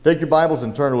Take your Bibles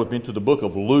and turn with me to the book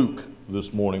of Luke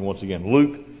this morning once again.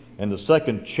 Luke and the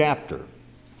second chapter.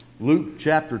 Luke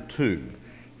chapter 2,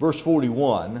 verse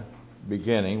 41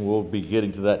 beginning. We'll be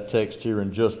getting to that text here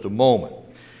in just a moment.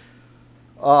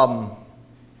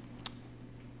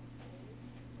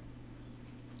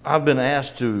 I've been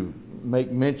asked to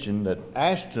make mention that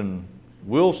Ashton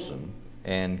Wilson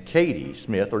and Katie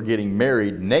Smith are getting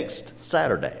married next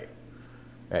Saturday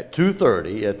at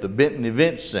 2:30 at the Benton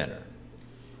Event Center.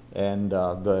 And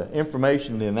the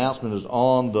information, the announcement is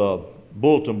on the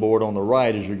bulletin board on the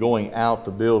right as you're going out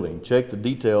the building. Check the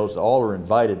details. All are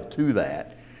invited to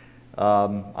that.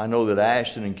 I know that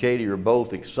Ashton and Katie are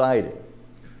both excited.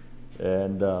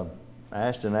 And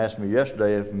Ashton asked me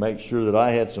yesterday to make sure that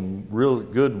I had some real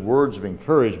good words of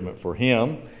encouragement for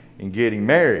him in getting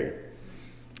married.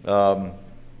 I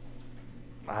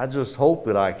just hope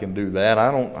that I can do that.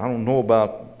 I don't know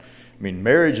about,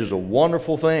 marriage is a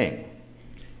wonderful thing.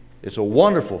 It's a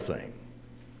wonderful thing.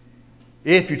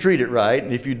 If you treat it right,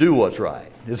 and if you do what's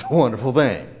right, it's a wonderful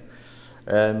thing.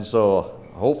 And so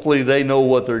hopefully they know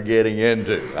what they're getting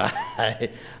into.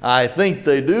 I think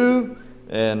they do,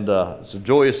 and it's a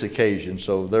joyous occasion,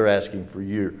 so they're asking for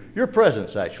your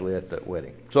presence actually at that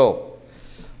wedding. So,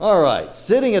 all right,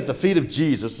 sitting at the feet of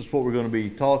Jesus is what we're going to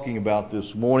be talking about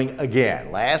this morning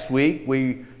again. Last week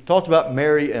we talked about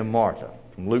Mary and Martha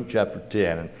from Luke chapter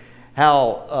 10 and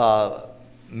how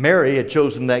Mary had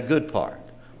chosen that good part.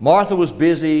 Martha was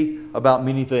busy about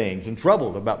many things and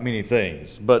troubled about many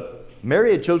things, but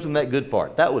Mary had chosen that good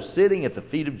part. That was sitting at the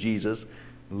feet of Jesus,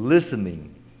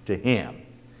 listening to Him.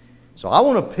 So I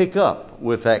want to pick up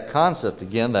with that concept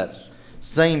again, that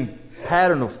same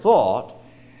pattern of thought,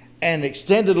 and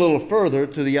extend it a little further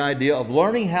to the idea of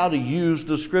learning how to use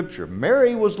the Scripture.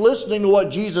 Mary was listening to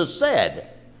what Jesus said.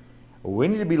 We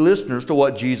need to be listeners to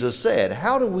what Jesus said.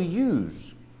 How do we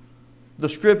use the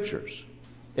Scriptures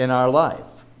in our life?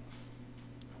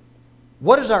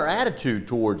 What is our attitude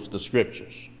towards the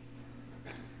Scriptures?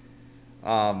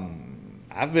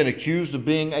 I've been accused of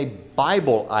being a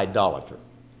Bible idolater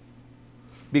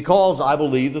because I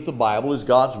believe that the Bible is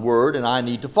God's Word and I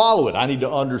need to follow it. I need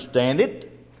to understand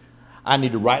it. I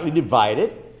need to rightly divide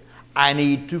it. I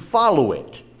need to follow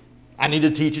it. I need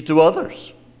to teach it to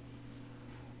others.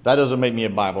 That doesn't make me a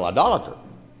Bible idolater.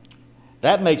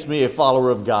 That makes me a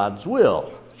follower of God's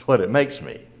will. That's what it makes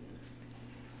me.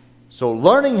 So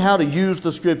learning how to use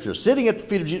the Scripture, sitting at the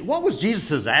feet of Jesus. What was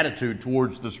Jesus' attitude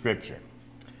towards the Scripture?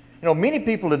 Many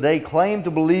people today claim to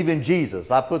believe in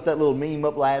Jesus. I put that little meme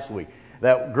up last week.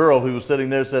 That girl who was sitting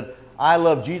there said, I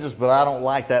love Jesus, but I don't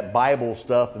like that Bible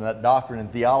stuff and that doctrine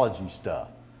and theology stuff.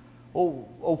 Oh,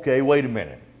 okay, wait a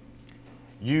minute.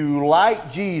 You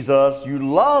like Jesus, you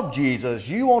love Jesus,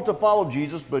 you want to follow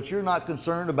Jesus, but you're not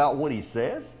concerned about what He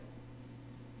says?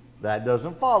 That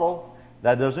doesn't follow.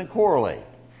 That doesn't correlate.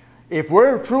 If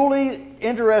we're truly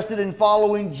interested in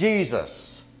following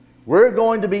Jesus, we're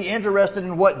going to be interested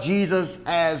in what Jesus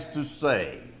has to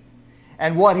say.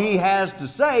 And what He has to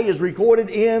say is recorded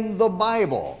in the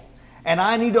Bible. And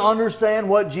I need to understand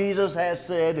what Jesus has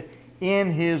said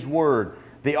in His Word.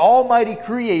 The Almighty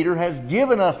Creator has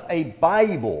given us a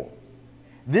Bible.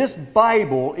 This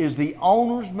Bible is the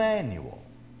owner's manual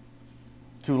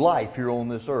to life here on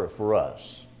this earth for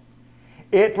us.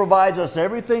 It provides us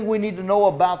everything we need to know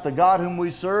about the God whom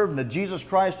we serve and the Jesus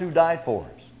Christ who died for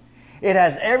us. It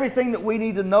has everything that we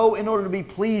need to know in order to be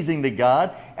pleasing to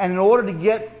God and in order to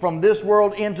get from this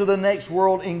world into the next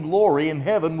world in glory in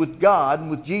heaven with God and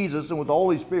with Jesus and with the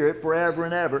Holy Spirit forever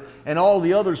and ever and all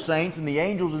the other saints and the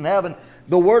angels in heaven.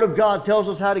 The Word of God tells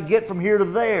us how to get from here to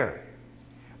there.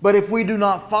 But if we do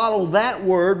not follow that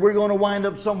Word, we're going to wind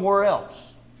up somewhere else.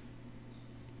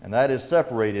 And that is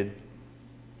separated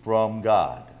from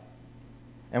God.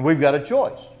 And we've got a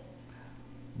choice.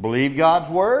 Believe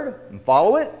God's Word and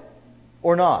follow it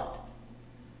or not.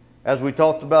 As we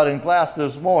talked about in class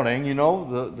this morning,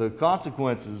 the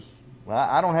consequences,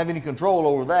 I don't have any control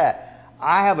over that.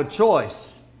 I have a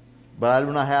choice, but I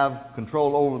do not have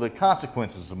control over the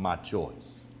consequences of my choice.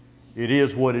 It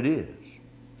is what it is.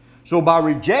 So by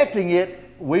rejecting it,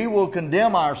 we will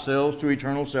condemn ourselves to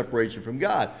eternal separation from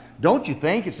God. Don't you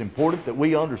think it's important that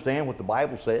we understand what the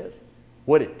Bible says?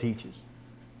 What it teaches?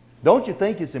 Don't you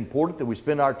think it's important that we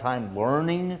spend our time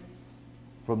learning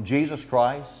from Jesus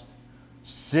Christ,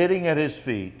 sitting at His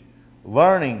feet,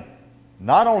 learning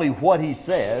not only what He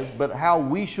says, but how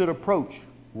we should approach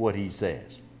what He says?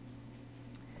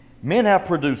 Men have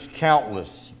produced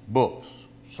countless books,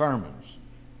 sermons,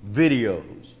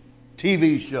 videos,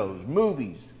 TV shows,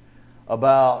 movies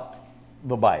about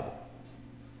the Bible.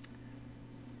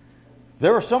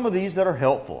 There are some of these that are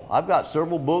helpful. I've got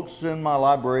several books in my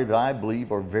library that I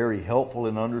believe are very helpful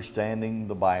in understanding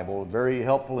the Bible, very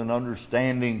helpful in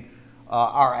understanding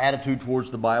our attitude towards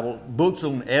the Bible. Books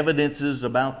on evidences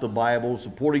about the Bible,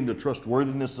 supporting the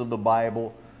trustworthiness of the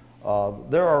Bible.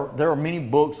 There are many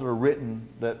books that are written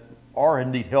that are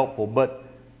indeed helpful, but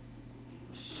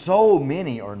so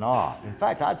many are not. In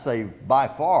fact, I'd say by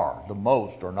far the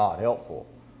most are not helpful,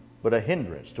 but a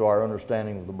hindrance to our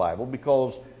understanding of the Bible,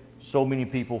 because so many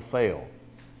people fail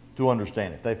to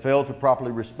understand it. They fail to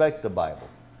properly respect the Bible.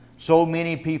 So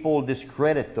many people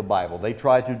discredit the Bible. They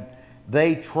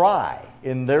try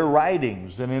in their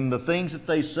writings and in the things that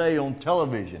they say on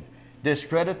television,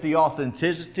 discredit the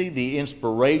authenticity, the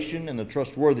inspiration, and the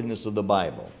trustworthiness of the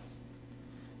Bible.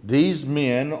 These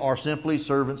men are simply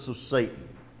servants of Satan,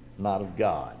 not of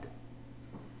God.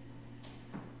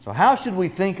 So how should we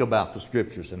think about the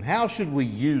Scriptures, and how should we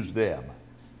use them?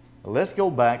 Well, let's go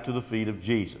back to the feet of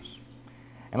Jesus.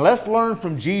 And let's learn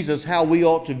from Jesus how we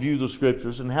ought to view the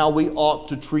Scriptures and how we ought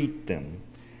to treat them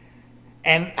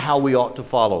and how we ought to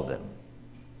follow them.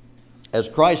 As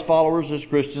Christ followers, as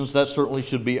Christians, that certainly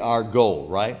should be our goal,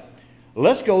 right?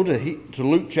 Let's go to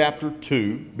Luke chapter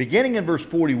 2, beginning in verse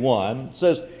 41. It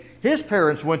says, his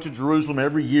parents went to Jerusalem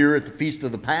every year at the feast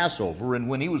of the Passover, and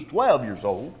when he was 12 years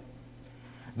old,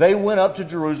 they went up to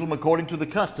Jerusalem according to the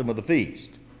custom of the feast.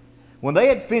 When they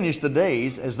had finished the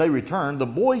days, as they returned, the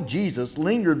boy Jesus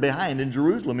lingered behind in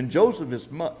Jerusalem, and Joseph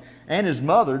and his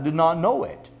mother did not know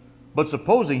it. But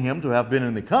supposing him to have been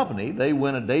in the company, they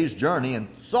went a day's journey and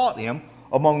sought him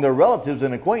among their relatives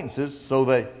and acquaintances, so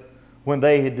that when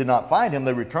they did not find him,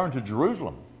 they returned to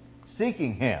Jerusalem,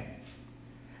 seeking him.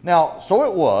 Now, so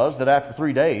it was that after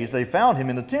 3 days they found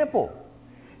him in the temple,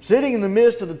 sitting in the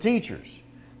midst of the teachers,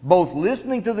 both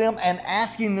listening to them and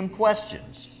asking them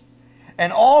questions.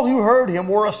 And all who heard him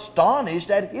were astonished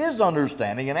at his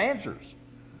understanding and answers.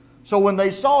 So when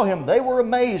they saw him, they were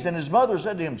amazed. And his mother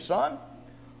said to him, son,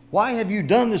 why have you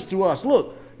done this to us?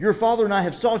 Look, your father and I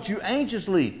have sought you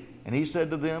anxiously. And he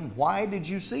said to them, why did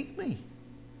you seek me?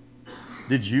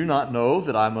 Did you not know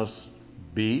that I must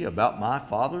be about my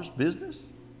Father's business?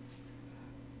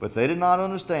 But they did not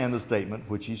understand the statement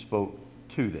which he spoke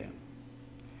to them.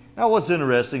 Now what's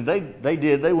interesting,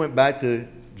 they went back to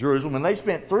Jerusalem and they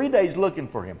spent 3 days looking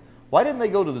for him. Why didn't they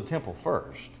go to the temple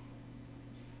first?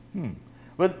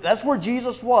 But that's where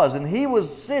Jesus was, and he was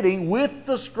sitting with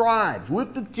the scribes,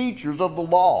 with the teachers of the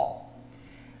law.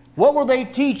 What were they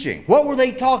teaching? What were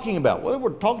they talking about? Well, they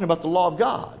were talking about the law of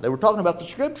God. They were talking about the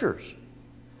Scriptures.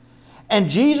 And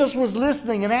Jesus was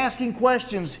listening and asking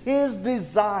questions. His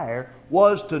desire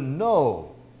was to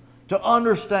know, to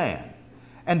understand.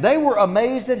 And they were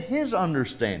amazed at his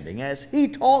understanding as he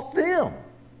taught them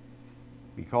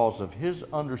because of his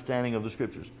understanding of the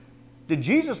Scriptures. Did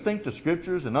Jesus think the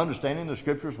Scriptures and understanding the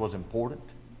Scriptures was important?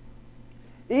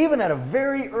 Even at a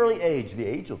very early age, the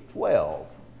age of 12,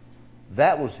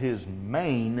 that was his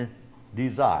main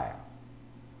desire.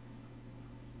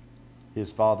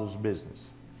 His Father's business.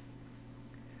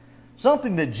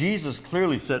 Something that Jesus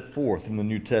clearly set forth in the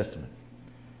New Testament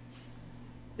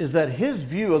is that his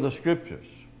view of the Scriptures,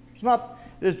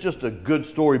 it's just a good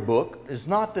storybook. It's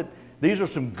not that these are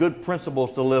some good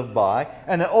principles to live by,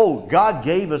 and that, God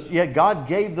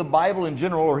gave the Bible in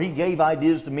general, or he gave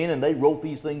ideas to men and they wrote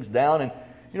these things down,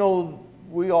 and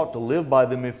we ought to live by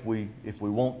them if we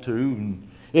want to. And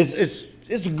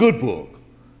it's a good book.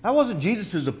 That wasn't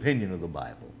Jesus' opinion of the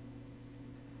Bible.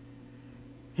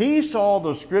 He saw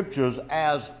the Scriptures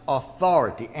as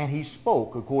authority, and he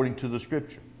spoke according to the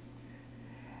Scripture.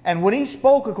 And when he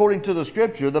spoke according to the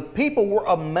Scripture, the people were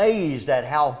amazed at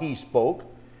how he spoke,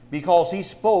 because he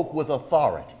spoke with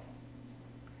authority.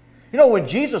 When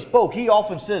Jesus spoke, he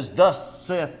often says, thus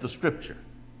saith the Scripture.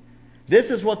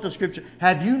 This is what the Scripture...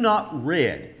 Have you not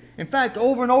read? In fact,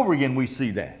 over and over again we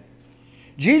see that.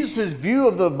 Jesus' view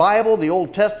of the Bible, the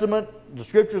Old Testament, the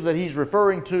Scriptures that he's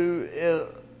referring to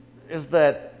is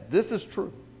that this is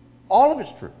true. All of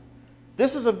it's true.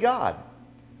 This is of God.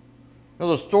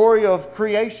 The story of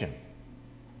creation.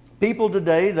 People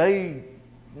today, they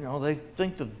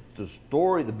think that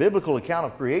the biblical account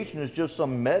of creation is just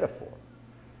some metaphor.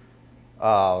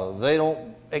 They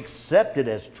don't accept it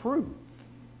as truth.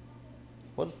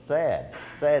 What a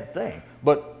sad thing.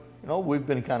 But, we've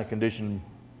been kind of conditioned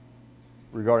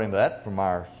regarding that from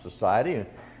our society.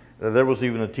 There was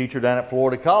even a teacher down at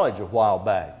Florida College a while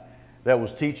back that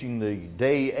was teaching the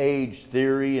day-age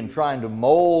theory and trying to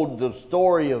mold the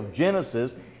story of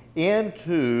Genesis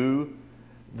into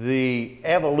the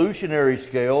evolutionary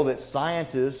scale that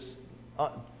scientists,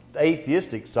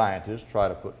 atheistic scientists, try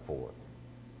to put forward.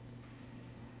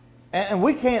 And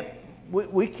we can't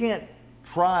we can't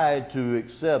try to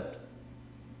accept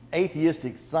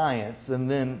atheistic science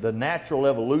and then the natural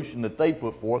evolution that they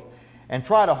put forth and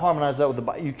try to harmonize that with the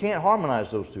Bible. You can't harmonize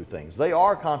those two things. They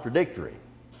are contradictory.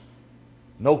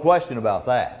 No question about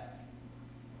that.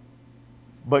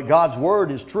 But God's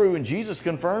Word is true, and Jesus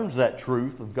confirms that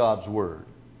truth of God's Word.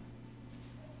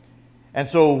 And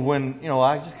so when,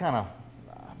 I just kind of...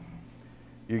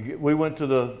 We went to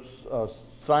the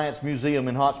Science Museum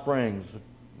in Hot Springs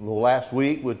last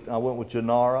week. I went with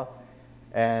Janara,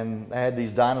 and I had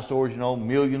these dinosaurs,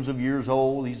 millions of years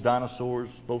old. These dinosaurs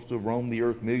supposed to have roamed the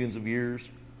earth millions of years.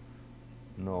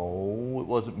 No, it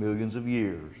wasn't millions of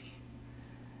years.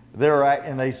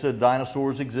 And they said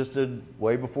dinosaurs existed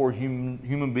way before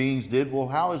human beings did. Well,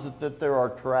 how is it that there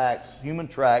are human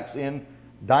tracks in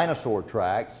dinosaur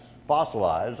tracks,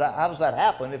 fossilized? How does that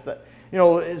happen?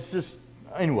 It's just...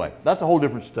 Anyway, that's a whole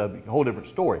different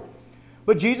story.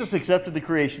 But Jesus accepted the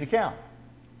creation account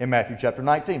in Matthew chapter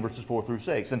 19, verses 4 through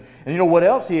 6. And you know what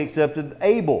else? He accepted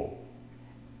Abel.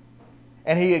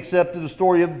 And he accepted the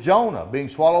story of Jonah being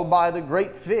swallowed by the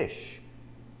great fish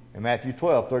in Matthew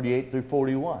 12, 38 through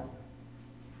 41.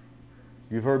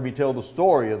 You've heard me tell the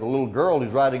story of the little girl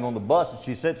who's riding on the bus, and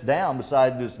she sits down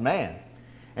beside this man.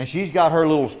 And she's got her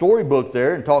little storybook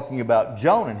there and talking about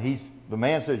Jonah. And the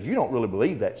man says, "You don't really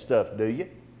believe that stuff, do you?"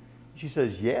 She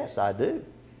says, "Yes, I do."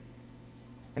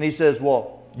 And he says,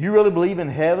 "Well, you really believe in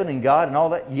heaven and God and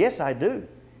all that?" "Yes, I do."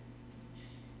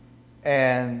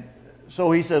 And so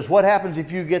he says, "What happens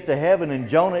if you get to heaven and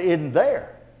Jonah isn't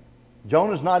there?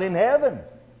 Jonah's not in heaven.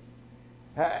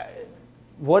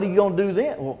 What are you going to do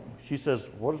then?" Well, she says,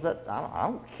 "What is that? I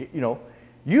don't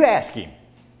you ask him."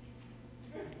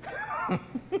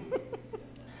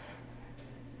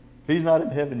 If he's not in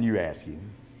heaven, you ask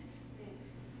him.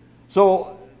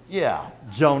 So,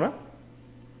 Jonah,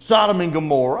 Sodom and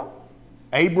Gomorrah,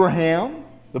 Abraham,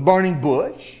 the burning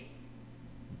bush,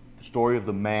 the story of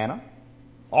the manna.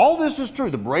 All this is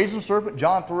true. The brazen serpent,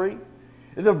 John 3,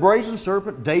 the brazen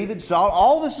serpent, David, Saul,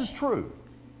 all this is true.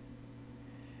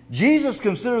 Jesus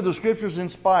considered the Scriptures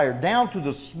inspired down to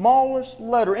the smallest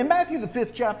letter. In Matthew the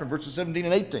 5th chapter, verses 17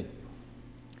 and 18,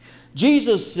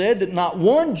 Jesus said that not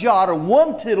one jot or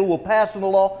one tittle will pass from the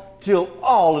law till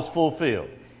all is fulfilled.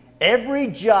 Every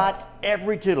jot,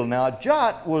 every tittle. Now, a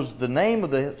jot was the name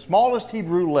of the smallest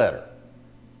Hebrew letter.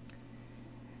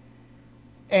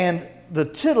 And the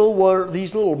tittle were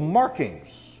these little markings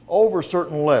over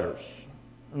certain letters.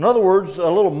 In other words, a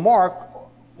little mark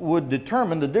would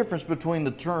determine the difference between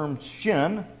the terms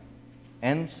shin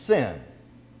and sin.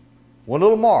 One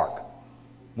little mark.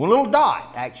 One little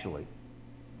dot, actually.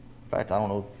 In fact, I don't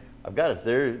know. I've got it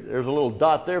there. There's a little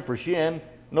dot there for shin.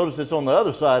 Notice it's on the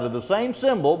other side of the same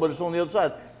symbol, but it's on the other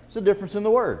side. It's a difference in the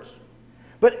words.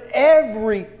 But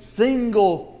every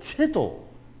single tittle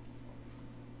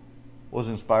was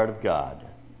inspired of God.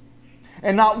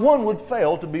 And not one would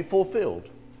fail to be fulfilled.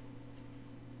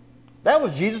 That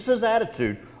was Jesus'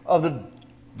 attitude of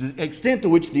the extent to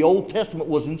which the Old Testament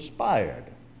was inspired,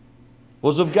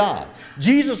 was of God.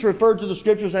 Jesus referred to the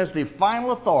Scriptures as the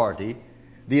final authority,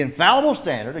 the infallible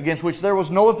standard against which there was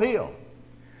no appeal.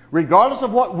 Regardless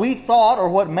of what we thought or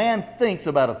what man thinks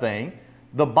about a thing,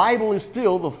 the Bible is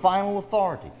still the final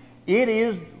authority. It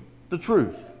is the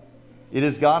truth. It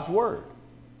is God's Word.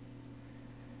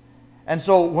 And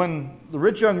so when the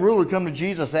rich young ruler come to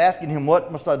Jesus asking him,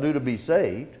 "What must I do to be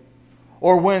saved?"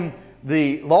 Or when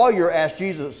the lawyer asked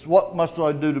Jesus, "What must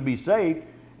I do to be saved?"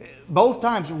 both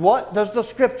times, what does the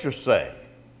Scripture say?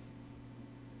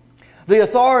 The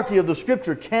authority of the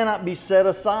Scripture cannot be set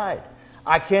aside.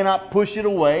 I cannot push it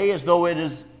away as though it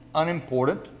is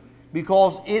unimportant,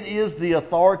 because it is the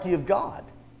authority of God.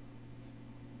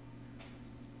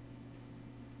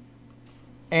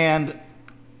 And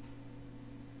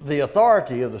the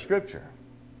authority of the Scripture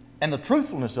and the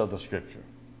truthfulness of the Scripture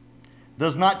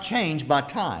does not change by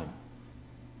time.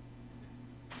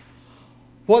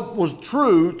 What was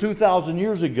true 2,000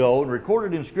 years ago and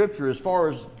recorded in Scripture as far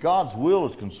as God's will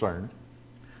is concerned,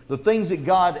 the things that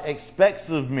God expects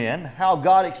of men, how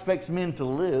God expects men to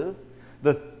live,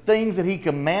 the things that He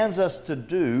commands us to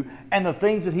do, and the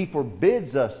things that He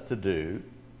forbids us to do,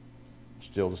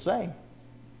 still the same.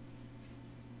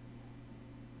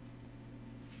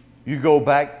 You go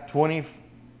back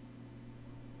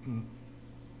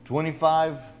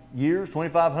 25 years,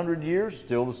 2,500 years,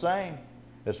 still the same.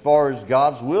 As far as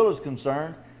God's will is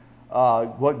concerned,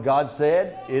 what God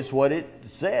said is what it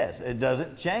says. It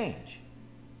doesn't change.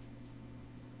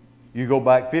 You go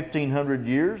back 1,500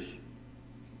 years,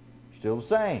 still the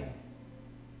same.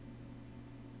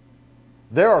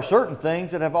 There are certain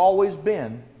things that have always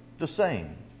been the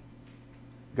same.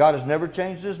 God has never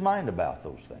changed His mind about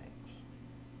those things.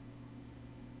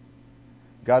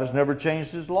 God has never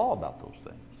changed His law about those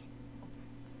things.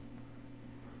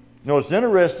 You know, it's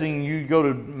interesting, you go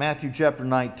to Matthew chapter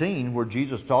 19 where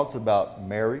Jesus talks about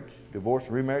marriage, divorce,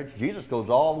 remarriage. Jesus goes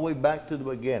all the way back to the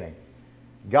beginning.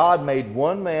 God made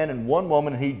one man and one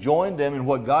woman, and He joined them, and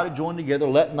what God had joined together,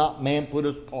 let not man put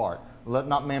us apart. Let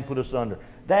not man put us under.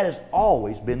 That has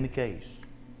always been the case.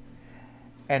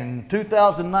 And in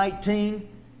 2019,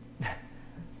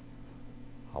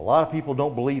 a lot of people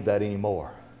don't believe that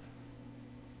anymore.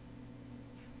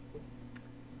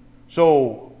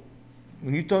 So,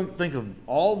 when you think of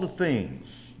all the things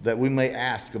that we may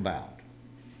ask about,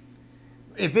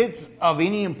 if it's of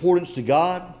any importance to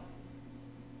God,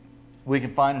 we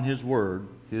can find in His Word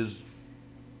His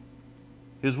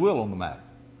will on the matter.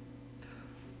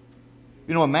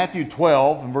 You know, in Matthew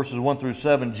 12, in verses 1 through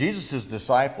 7, Jesus'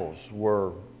 disciples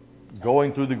were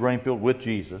going through the grain field with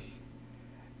Jesus,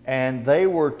 and they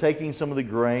were taking some of the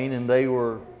grain and they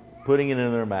were putting it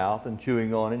in their mouth and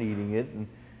chewing on it, eating it. And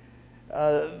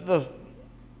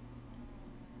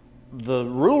the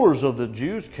rulers of the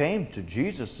Jews came to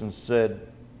Jesus and said,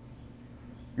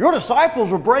 "Your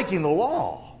disciples are breaking the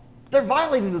law. They're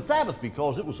violating the Sabbath,"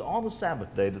 because it was on the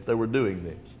Sabbath day that they were doing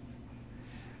this.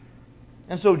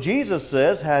 And so Jesus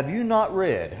says, "Have you not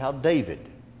read how David,"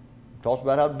 talks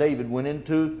about how David went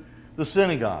into the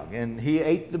synagogue and he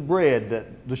ate the bread,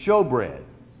 the showbread,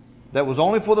 that was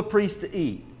only for the priest to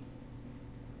eat.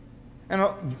 And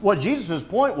what Jesus'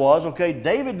 point was, okay,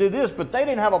 David did this, but they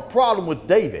didn't have a problem with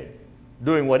David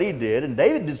doing what he did, and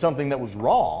David did something that was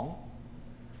wrong.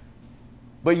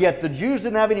 But yet the Jews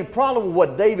didn't have any problem with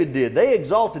what David did. They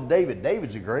exalted David.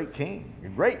 David's a great king, a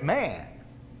great man.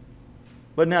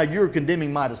 But now you're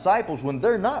condemning my disciples when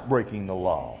they're not breaking the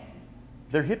law.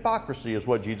 Their hypocrisy is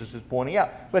what Jesus is pointing out.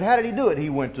 But how did He do it? He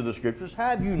went to the Scriptures.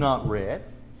 Have you not read?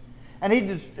 And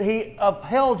he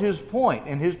upheld his point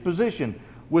and his position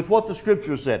with what the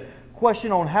Scriptures said.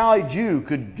 Question on how a Jew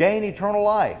could gain eternal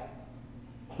life.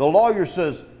 The lawyer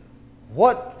says,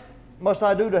 "What must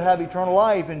I do to have eternal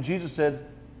life?" And Jesus said,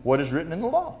 "What is written in the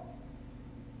law?"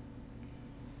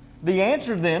 The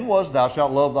answer then was, "Thou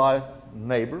shalt love thy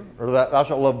neighbor," or "Thou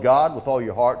shalt love God with all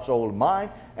your heart, soul, and mind,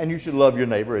 and you should love your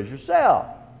neighbor as yourself."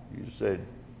 Jesus said,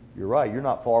 "You're right, you're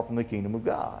not far from the kingdom of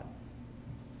God."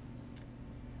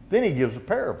 Then He gives a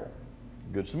parable,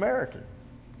 Good Samaritan,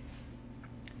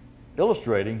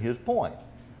 illustrating His point.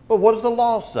 But what does the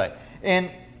law say?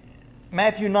 In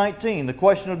Matthew 19, the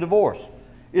question of divorce.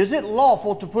 Is it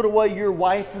lawful to put away your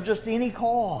wife for just any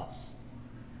cause?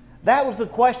 That was the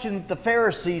question that the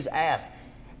Pharisees asked.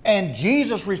 And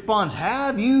Jesus responds,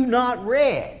 "Have you not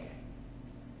read?"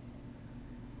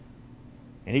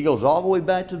 And He goes all the way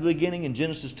back to the beginning in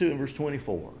Genesis 2 and verse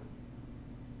 24.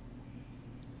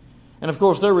 And of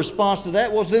course their response to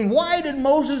that was, "Then why did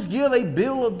Moses give a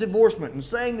bill of divorcement and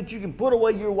saying that you can put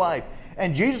away your wife?"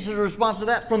 And Jesus' response to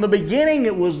that, "From the beginning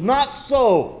it was not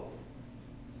so.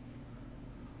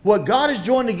 What God has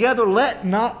joined together, let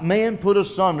not man put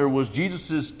asunder," was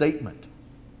Jesus' statement.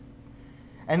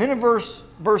 And then in verse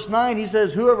 9 He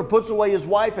says, "Whoever puts away his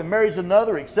wife and marries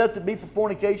another, except it be for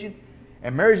fornication,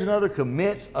 and marries another,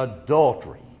 commits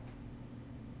adultery.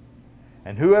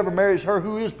 And whoever marries her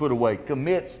who is put away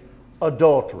commits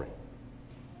adultery."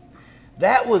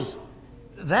 That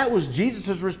was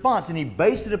Jesus' response, and He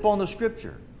based it upon the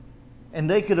Scripture. And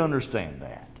they could understand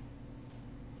that.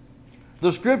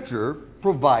 The Scripture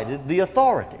provided the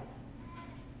authority.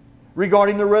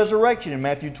 Regarding the resurrection in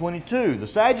Matthew 22, the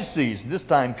Sadducees this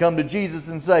time come to Jesus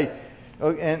and say,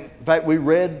 and in fact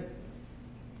Brent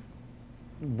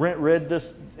read this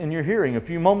in your hearing a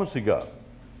few moments ago.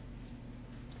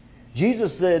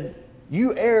 Jesus said,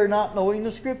 "You err not knowing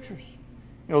the Scriptures."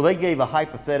 You know, they gave a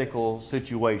hypothetical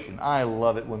situation. I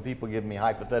love it when people give me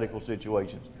hypothetical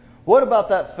situations. What about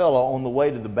that fellow on the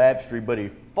way to the baptistry, but he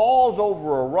falls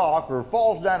over a rock or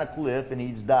falls down a cliff and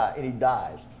he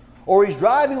dies? Or he's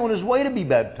driving on his way to be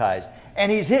baptized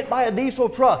and he's hit by a diesel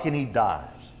truck and he dies.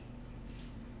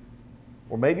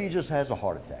 Or maybe he just has a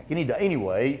heart attack.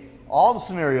 Anyway, all the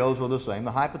scenarios are the same.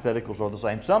 The hypotheticals are the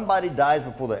same. Somebody dies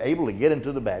before they're able to get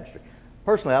into the baptistry.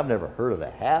 Personally, I've never heard of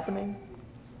that happening.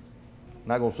 I'm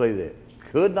not going to say that it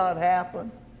could not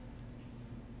happen.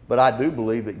 But I do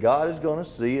believe that God is going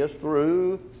to see us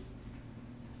through.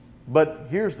 But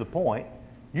here's the point.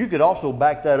 You could also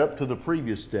back that up to the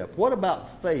previous step. What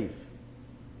about faith?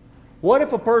 What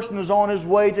if a person is on his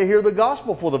way to hear the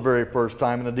gospel for the very first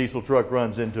time and a diesel truck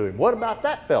runs into him? What about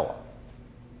that fellow?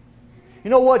 You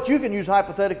know what? You can use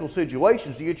hypothetical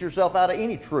situations to get yourself out of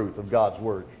any truth of God's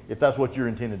Word if that's what you're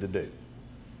intended to do.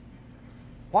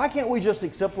 Why can't we just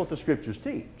accept what the Scriptures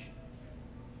teach?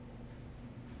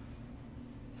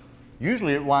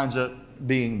 Usually it winds up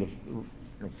being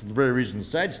for the very reason the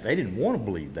Sadducees, they didn't want to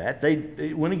believe that.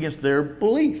 It went against their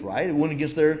belief, right? It went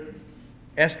against their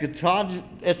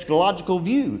eschatological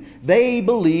view. They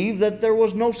believed that there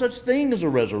was no such thing as a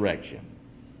resurrection.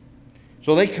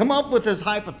 So they come up with this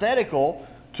hypothetical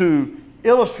to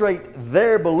illustrate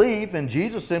their belief, and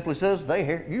Jesus simply says,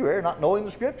 you err not knowing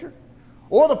the Scripture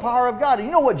or the power of God. And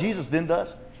you know what Jesus then does?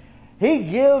 He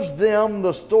gives them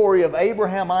the story of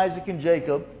Abraham, Isaac, and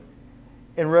Jacob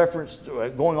in reference to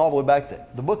going all the way back to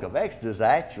the book of Exodus,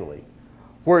 actually,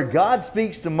 where God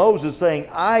speaks to Moses saying,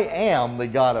 I am the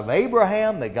God of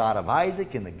Abraham, the God of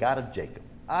Isaac, and the God of Jacob.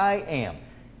 I am.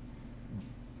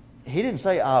 He didn't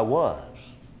say I was.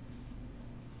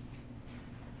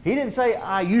 He didn't say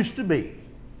I used to be.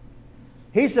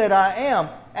 He said I am.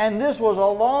 And this was a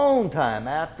long time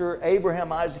after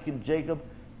Abraham, Isaac, and Jacob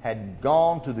had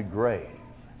gone to the grave.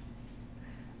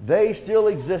 They still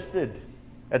existed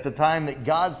at the time that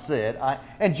God said, I.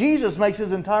 And Jesus makes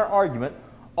his entire argument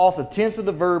off the tense of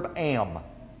the verb am.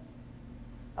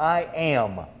 I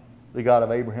am the God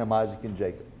of Abraham, Isaac, and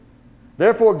Jacob.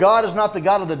 Therefore, God is not the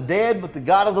God of the dead, but the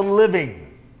God of the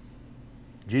living.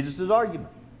 Jesus' argument.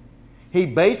 He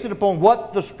based it upon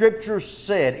what the Scriptures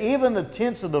said, even the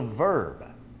tense of the verb.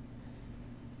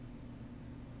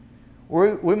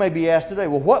 We may be asked today,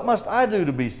 well, what must I do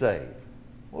to be saved?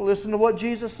 Well, listen to what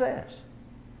Jesus says.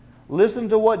 Listen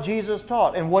to what Jesus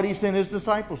taught and what He sent His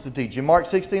disciples to teach. In Mark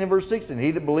 16 and verse 16,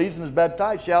 he that believes and is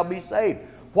baptized shall be saved.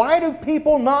 Why do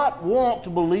people not want to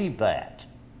believe that?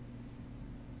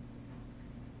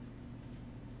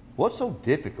 What's so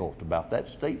difficult about that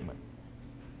statement?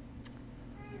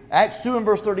 Acts 2 and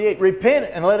verse 38, repent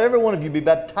and let every one of you be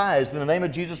baptized in the name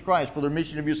of Jesus Christ for the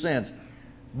remission of your sins.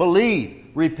 Believe,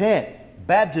 repent,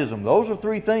 baptism. Those are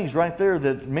three things right there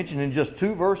that mentioned in just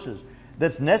 2 verses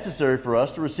that's necessary for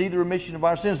us to receive the remission of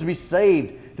our sins, to be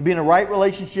saved, to be in a right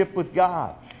relationship with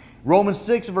God. Romans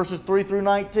 6 verses 3 through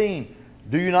 19.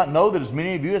 Do you not know that as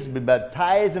many of you as have been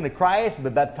baptized into Christ have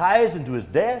been baptized into His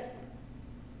death?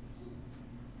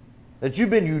 That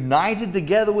you've been united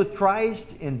together with Christ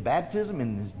in baptism,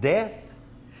 in His death.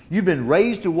 You've been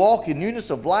raised to walk in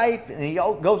newness of life. And he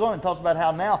goes on and talks about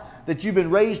how now that you've been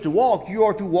raised to walk, you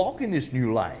are to walk in this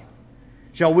new life.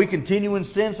 Shall we continue in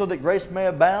sin so that grace may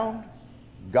abound?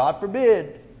 God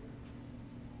forbid.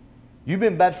 You've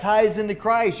been baptized into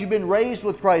Christ. You've been raised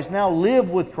with Christ. Now live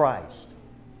with Christ.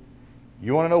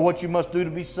 You want to know what you must do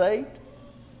to be saved?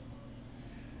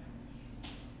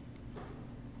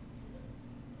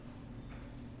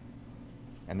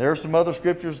 And there are some other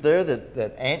scriptures there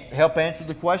that help answer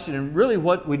the question. And really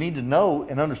what we need to know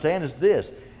and understand is this,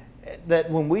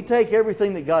 that when we take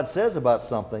everything that God says about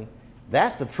something,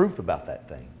 that's the truth about that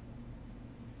thing.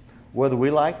 Whether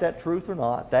we like that truth or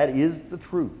not, that is the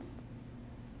truth.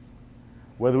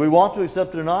 Whether we want to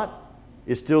accept it or not,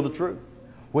 it's still the truth.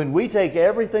 When we take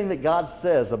everything that God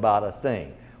says about a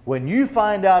thing, when you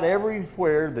find out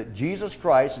everywhere that Jesus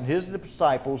Christ and His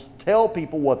disciples tell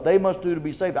people what they must do to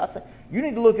be saved, I think you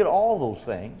need to look at all those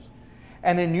things,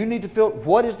 and then you need to feel,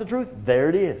 what is the truth? There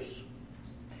it is.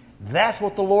 That's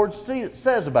what the Lord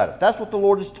says about it. That's what the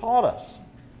Lord has taught us.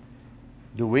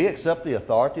 Do we accept the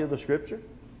authority of the Scripture?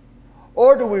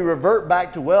 Or do we revert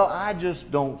back to, well, I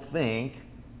just don't think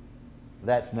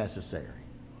that's necessary?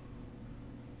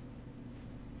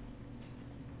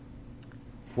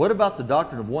 What about the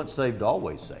doctrine of once saved,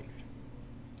 always saved?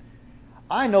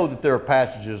 I know that there are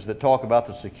passages that talk about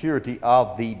the security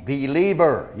of the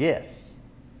believer. Yes.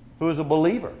 Who is a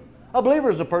believer? A believer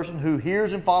is a person who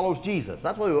hears and follows Jesus.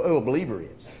 That's what a believer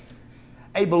is.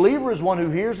 A believer is one who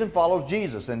hears and follows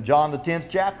Jesus. In John the 10th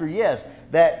chapter, yes,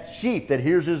 that sheep that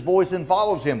hears His voice and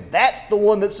follows Him, that's the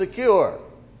one that's secure.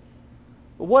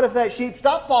 But what if that sheep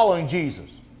stops following Jesus?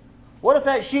 What if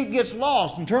that sheep gets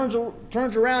lost and turns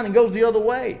around and goes the other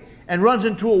way and runs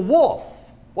into a wolf?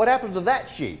 What happens to that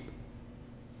sheep?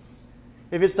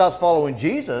 If it stops following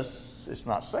Jesus, it's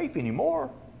not safe anymore.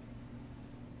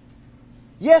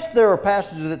 Yes, there are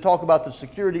passages that talk about the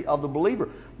security of the believer,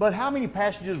 but how many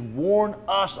passages warn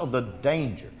us of the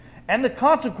danger and the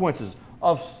consequences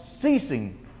of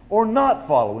ceasing or not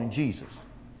following Jesus?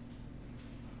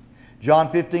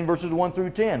 John 15 verses 1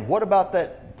 through 10. What about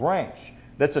that branch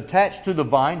that's attached to the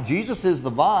vine? Jesus is the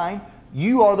vine.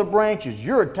 You are the branches.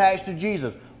 You're attached to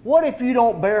Jesus. What if you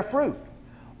don't bear fruit?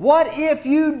 What if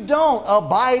you don't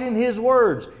abide in His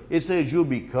words? It says you'll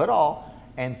be cut off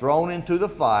and thrown into the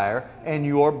fire and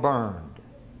you're burned.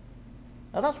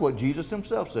 Now that's what Jesus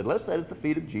Himself said. Let's sit at the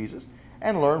feet of Jesus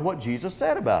and learn what Jesus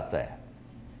said about that.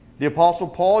 The Apostle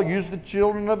Paul used the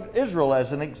children of Israel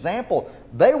as an example.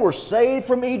 They were saved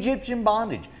from Egyptian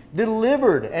bondage,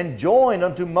 delivered and joined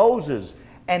unto Moses,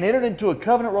 and entered into a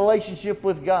covenant relationship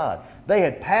with God. They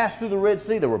had passed through the Red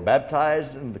Sea. They were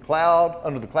baptized in the cloud,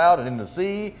 under the cloud and in the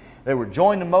sea. They were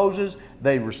joined to Moses.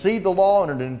 They received the law,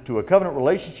 entered into a covenant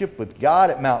relationship with God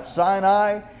at Mount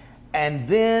Sinai. And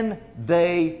then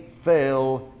they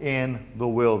fell in the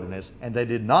wilderness, and they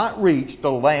did not reach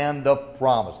the land of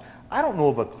promise. I don't know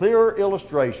of a clearer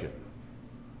illustration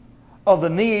of the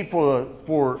need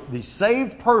for the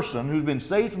saved person who's been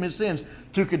saved from his sins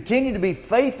to continue to be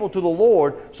faithful to the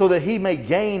Lord so that he may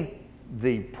gain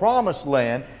the promised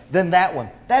land than that one.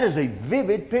 That is a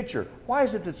vivid picture. Why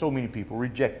is it that so many people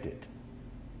reject it?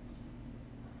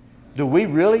 Do we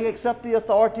really accept the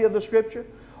authority of the Scripture?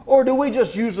 Or do we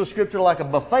just use the Scripture like a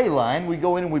buffet line? We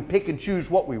go in and we pick and choose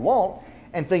what we want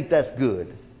and think that's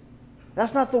good.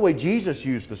 That's not the way Jesus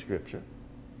used the Scripture.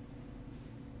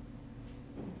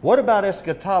 What about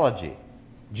eschatology?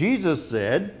 Jesus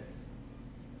said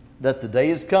that the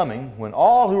day is coming when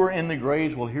all who are in the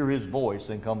graves will hear His voice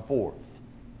and come forth.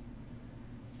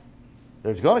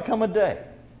 There's going to come a day.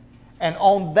 And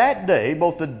on that day,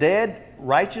 both the dead,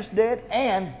 righteous dead,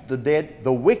 and the dead,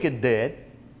 the wicked dead,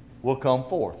 will come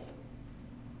forth.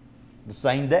 The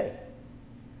same day.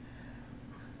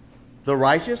 The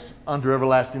righteous unto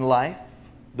everlasting life,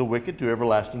 the wicked to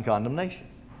everlasting condemnation.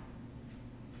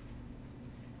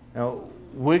 Now,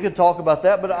 we could talk about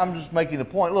that, but I'm just making the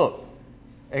point. Look,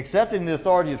 accepting the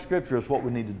authority of Scripture is what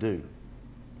we need to do.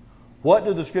 What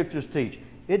do the Scriptures teach?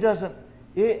 It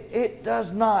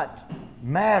does not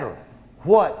matter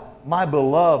what my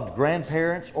beloved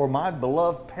grandparents or my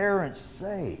beloved parents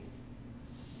say.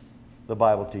 The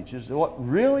Bible teaches. What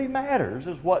really matters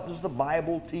is what does the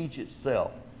Bible teach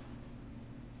itself.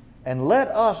 And let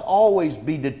us always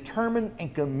be determined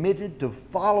and committed to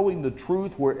following the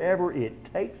truth wherever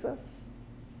it takes us.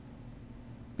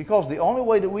 Because the only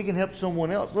way that we can help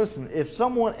someone else, listen, if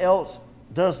someone else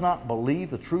does not believe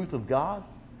the truth of God,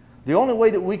 the only way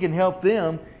that we can help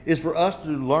them is for us to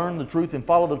learn the truth and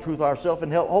follow the truth ourselves,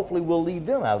 and hopefully we'll lead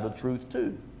them out of the truth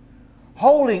too.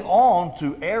 Holding on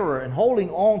to error and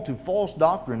holding on to false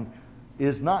doctrine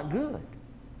is not good.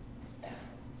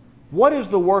 What is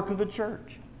the work of the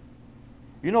church?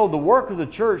 You know, the work of the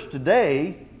church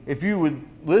today, if you would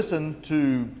listen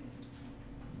to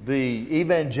the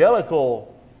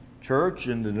evangelical church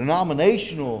and the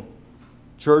denominational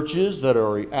churches that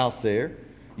are out there,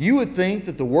 you would think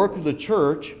that the work of the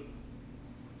church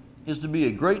is to be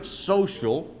a great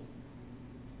social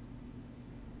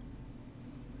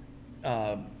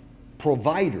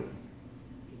provider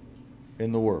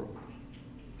in the world.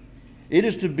 It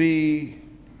is to be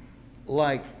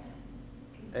like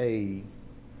a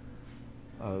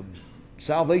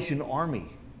Salvation Army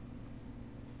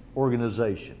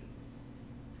organization.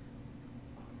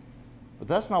 But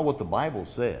that's not what the Bible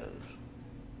says.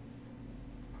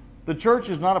 The church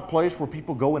is not a place where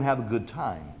people go and have a good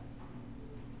time.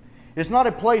 It's not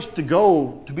a place to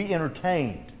go to be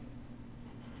entertained.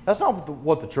 That's not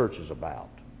what the church is about.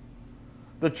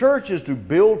 The church is to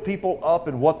build people up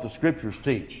in what the Scriptures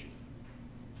teach.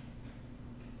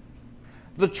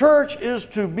 The church is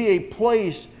to be a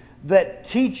place that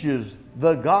teaches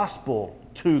the gospel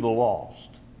to the lost.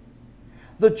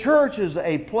 The church is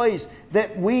a place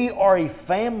that we are a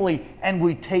family and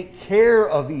we take care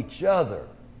of each other.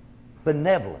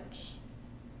 Benevolence.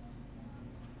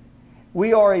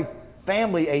 We are a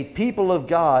family, a people of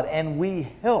God, and we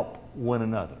help one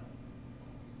another.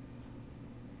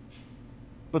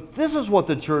 But this is what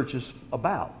the church is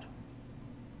about.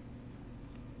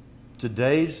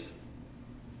 Today's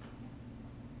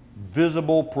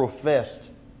visible, professed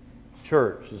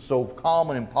church that's so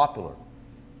common and popular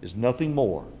is nothing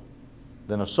more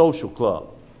than a social club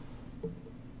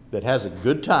that has a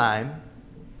good time.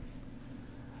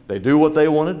 They do what they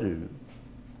want to do,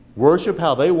 worship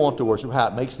how they want to worship, how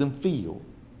it makes them feel,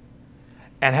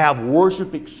 and have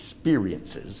worship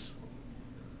experiences.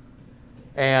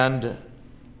 And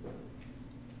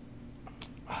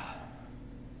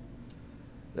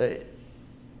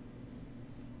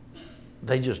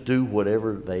they just do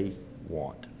whatever they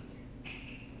want.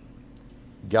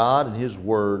 God and His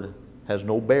Word has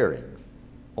no bearing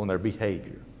on their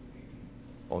behavior,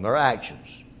 on their actions,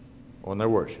 on their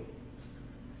worship.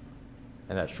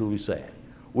 And that's truly sad.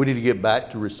 We need to get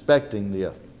back to respecting the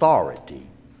authority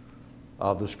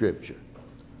of the Scripture.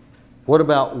 What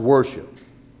about worship?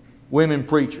 Women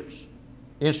preachers,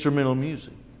 instrumental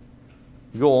music.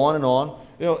 You go on and on.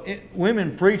 You know,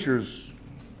 women preachers,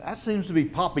 that seems to be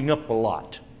popping up a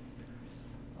lot.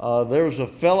 There's a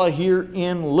fella here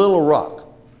in Little Rock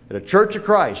at a Church of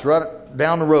Christ right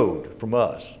down the road from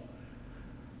us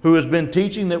who has been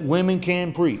teaching that women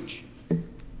can preach.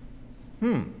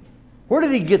 Where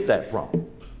did he get that from?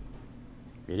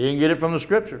 He didn't get it from the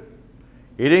Scripture.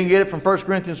 He didn't get it from 1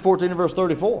 Corinthians 14 and verse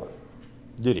 34,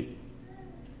 did he?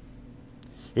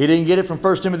 He didn't get it from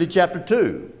 1 Timothy chapter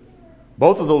 2.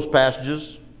 Both of those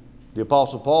passages, the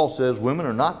Apostle Paul says women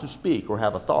are not to speak or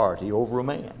have authority over a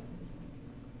man.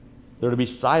 They're to be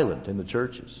silent in the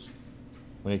churches.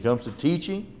 When it comes to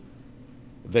teaching,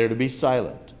 they're to be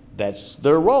silent. That's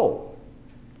their role.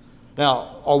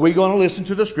 Now, are we going to listen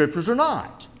to the Scriptures or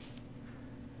not?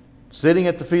 Sitting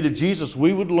at the feet of Jesus,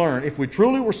 we would learn, if we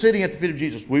truly were sitting at the feet of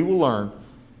Jesus, we will learn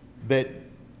that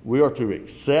we are to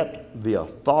accept the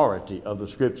authority of the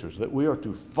Scriptures, that we are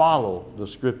to follow the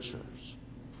Scriptures,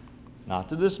 not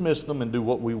to dismiss them and do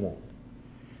what we want.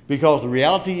 Because the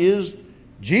reality is,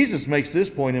 Jesus makes this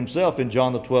point himself in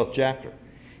John the 12th chapter.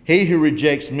 He who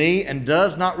rejects me and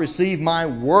does not receive my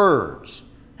words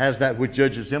has that which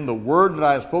judges him. The word that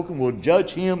I have spoken will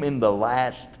judge him in the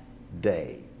last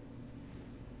day.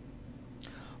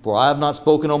 For I have not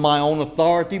spoken on my own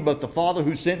authority, but the Father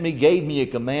who sent me gave me a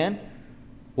command,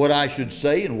 what I should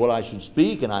say and what I should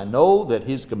speak, and I know that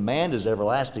his command is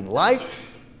everlasting life.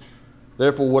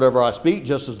 Therefore, whatever I speak,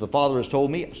 just as the Father has told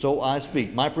me, so I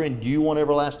speak. My friend, do you want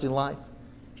everlasting life?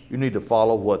 You need to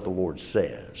follow what the Lord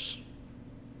says.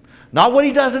 Not what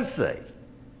he doesn't say,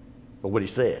 but what he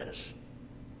says.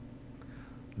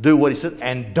 Do what he says,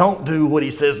 and don't do what he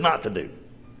says not to do.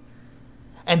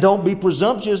 And don't be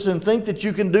presumptuous and think that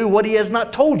you can do what he has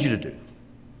not told you to do.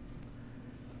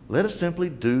 Let us simply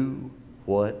do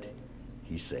what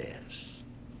he says.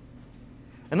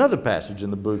 Another passage in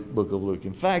the book of Luke.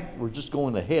 In fact, we're just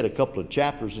going ahead a couple of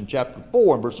chapters in chapter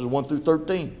 4 and verses 1 through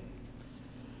 13.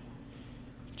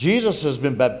 Jesus has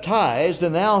been baptized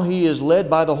and now he is led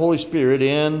by the Holy Spirit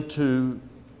into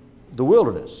the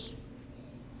wilderness.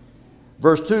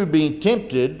 Verse 2, being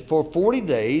tempted for 40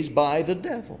 days by the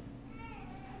devil.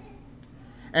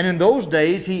 And in those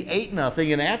days he ate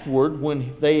nothing, and afterward,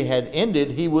 when they had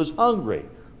ended, he was hungry.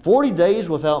 40 days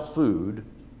without food,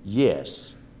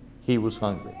 yes, he was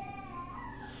hungry.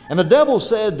 And the devil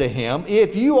said to him,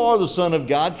 if you are the Son of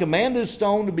God, command this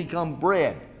stone to become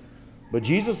bread. But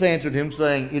Jesus answered him,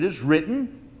 saying, it is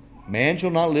written, man shall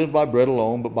not live by bread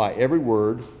alone, but by every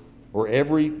word, or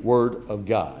every word of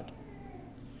God.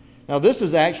 Now this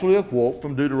is actually a quote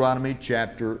from Deuteronomy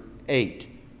chapter 8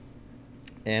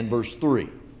 and verse 3.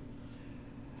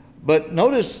 But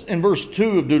notice in verse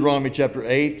 2 of Deuteronomy chapter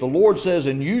 8, the Lord says,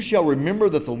 and you shall remember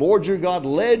that the Lord your God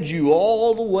led you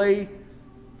all the way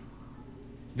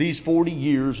these 40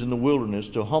 years in the wilderness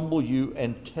to humble you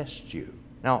and test you.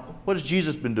 Now, what has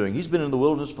Jesus been doing? He's been in the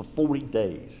wilderness for 40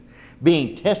 days,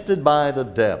 being tested by the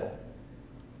devil.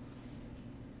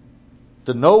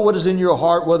 To know what is in your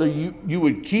heart, whether you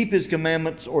would keep his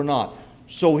commandments or not.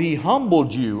 So he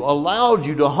humbled you, allowed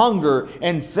you to hunger,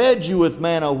 and fed you with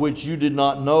manna which you did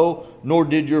not know, nor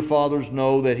did your fathers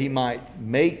know, that he might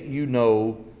make you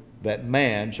know that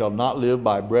man shall not live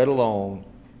by bread alone,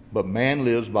 but man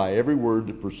lives by every word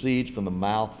that proceeds from the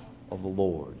mouth of the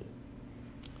Lord.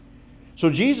 So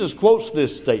Jesus quotes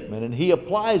this statement and he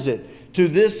applies it to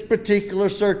this particular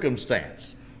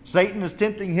circumstance. Satan is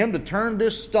tempting him to turn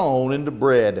this stone into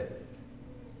bread.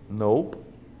 Nope.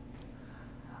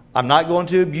 I'm not going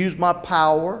to abuse my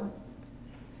power.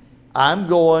 I'm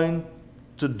going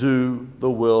to do the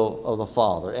will of the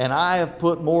Father. And I have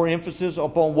put more emphasis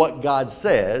upon what God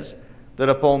says than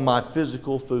upon my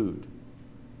physical food.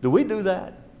 Do we do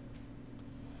that?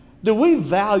 Do we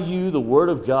value the Word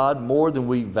of God more than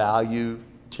we value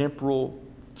temporal,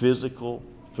 physical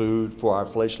food for our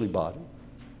fleshly body?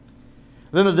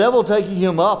 Then the devil, taking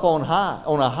him up on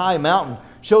a high mountain,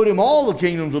 showed him all the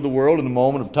kingdoms of the world in the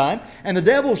moment of time. And the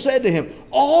devil said to him,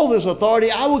 all this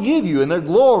authority I will give you and their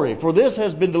glory, for this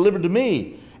has been delivered to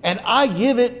me, and I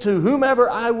give it to whomever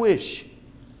I wish.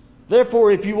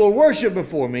 Therefore, if you will worship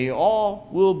before me, all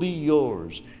will be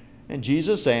yours. And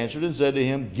Jesus answered and said to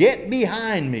him, get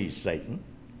behind me, Satan,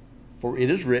 for it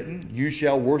is written, you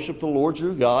shall worship the Lord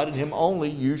your God, and him only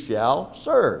you shall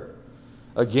serve.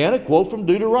 Again, a quote from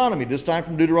Deuteronomy, this time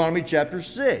from Deuteronomy chapter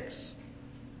 6.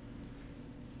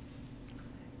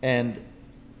 And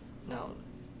now,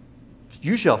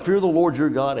 you shall fear the Lord your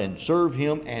God and serve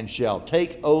him and shall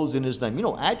take oaths in his name. You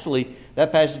know, actually,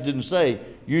 that passage didn't say,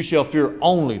 you shall fear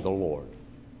only the Lord.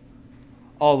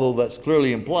 Although that's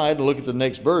clearly implied. Look at the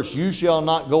next verse. You shall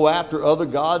not go after other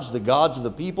gods, the gods of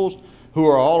the peoples who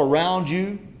are all around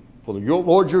you. For the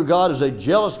Lord your God is a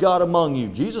jealous God among you.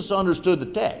 Jesus understood the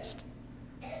text.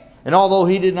 And although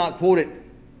he did not quote it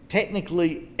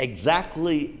technically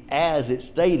exactly as it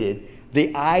stated,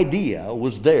 the idea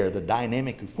was there. The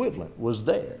dynamic equivalent was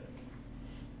there.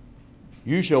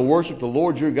 You shall worship the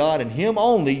Lord your God, and Him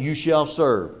only you shall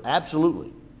serve.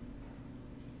 Absolutely.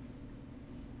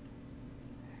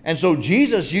 And so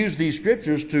Jesus used these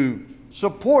scriptures to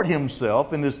support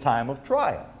Himself in this time of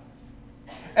trial.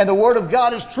 And the Word of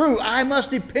God is true. I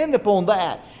must depend upon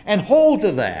that and hold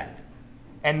to that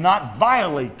and not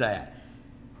violate that.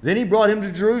 Then He brought him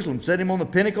to Jerusalem, set him on the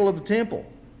pinnacle of the temple,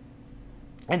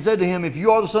 and said to him, if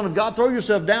you are the Son of God, throw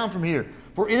yourself down from here,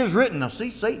 for it is written. Now see,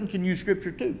 Satan can use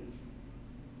Scripture too.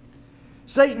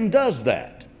 Satan does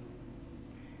that.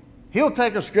 He'll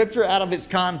take a Scripture out of its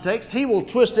context. He will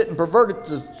twist it and pervert it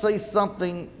to say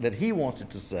something that he wants it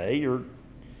to say, or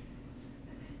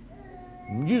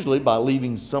usually by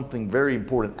leaving something very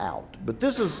important out. But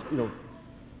this is,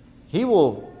 he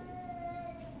will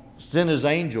send his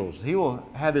angels. He will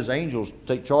have his angels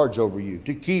take charge over you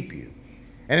to keep you.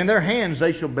 And in their hands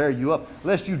they shall bear you up,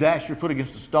 lest you dash your foot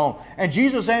against a stone. And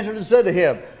Jesus answered and said to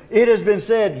him, it has been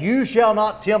said, you shall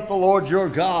not tempt the Lord your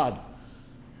God.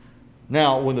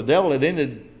 Now, when the devil had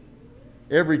ended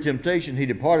every temptation, he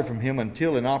departed from him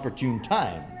until an opportune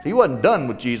time. He wasn't done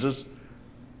with Jesus,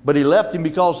 but he left him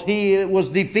because he was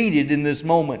defeated in this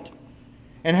moment.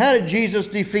 And how did Jesus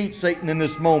defeat Satan in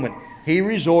this moment? He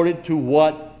resorted to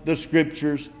what the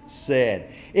Scriptures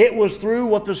said. It was through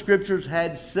what the Scriptures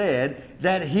had said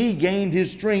that he gained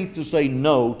his strength to say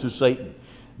no to Satan.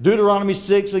 Deuteronomy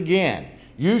 6 again.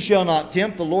 You shall not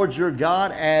tempt the Lord your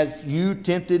God as you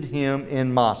tempted him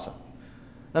in Massah.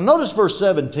 Now notice verse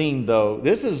 17 though.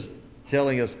 This is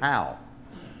telling us how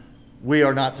we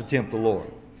are not to tempt the Lord.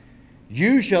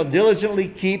 You shall diligently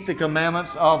keep the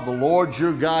commandments of the Lord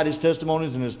your God, His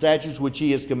testimonies and His statutes which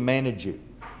He has commanded you.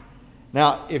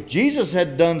 Now, if Jesus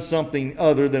had done something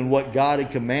other than what God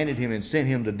had commanded Him and sent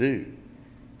Him to do,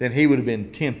 then He would have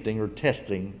been tempting or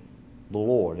testing the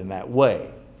Lord in that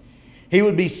way. He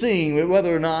would be seeing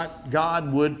whether or not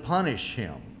God would punish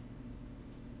him.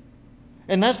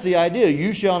 And that's the idea.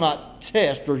 You shall not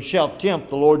test or shall tempt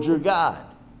the Lord your God.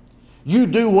 You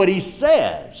do what He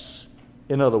says,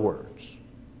 in other words,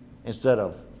 instead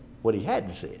of what He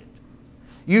hadn't said.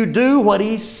 You do what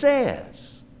He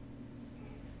says.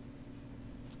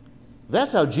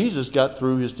 That's how Jesus got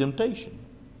through His temptation.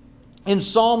 In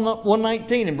Psalm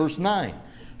 119 in verse 9,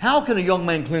 how can a young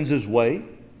man cleanse his way?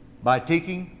 By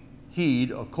taking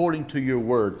heed according to your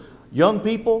word. Young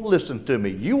people, listen to me.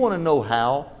 You want to know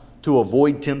how to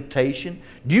avoid temptation?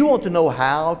 Do you want to know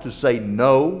how to say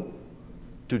no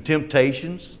to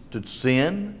temptations, to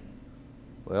sin?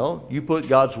 Well, you put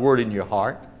God's word in your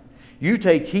heart. You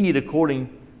take heed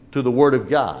according to the word of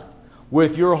God.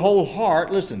 With your whole heart,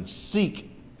 listen,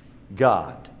 seek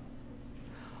God.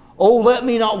 Oh, let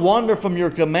me not wander from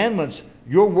your commandments.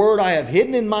 Your word I have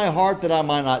hidden in my heart that I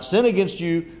might not sin against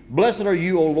you. Blessed are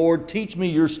you, O Lord. Teach me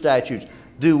your statutes.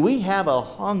 Do we have a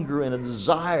hunger and a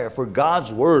desire for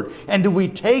God's word? And do we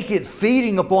take it,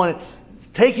 feeding upon it,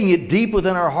 taking it deep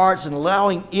within our hearts and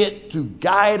allowing it to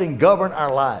guide and govern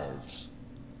our lives?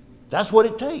 That's what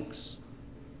it takes.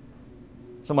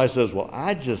 Somebody says, well,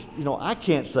 I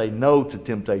can't say no to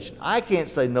temptation. I can't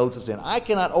say no to sin. I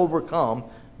cannot overcome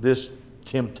this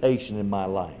temptation in my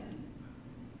life.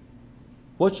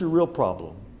 What's your real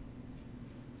problem?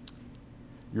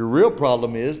 Your real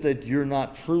problem is that you're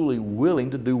not truly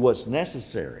willing to do what's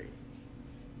necessary.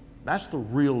 That's the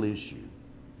real issue.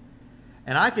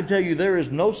 And I can tell you there is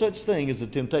no such thing as a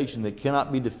temptation that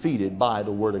cannot be defeated by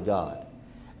the Word of God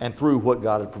and through what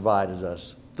God has provided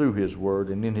us through His Word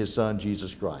and in His Son,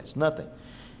 Jesus Christ. Nothing.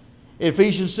 In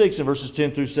Ephesians 6 and verses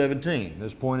 10 through 17,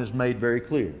 this point is made very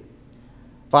clear.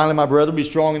 Finally, my brethren, be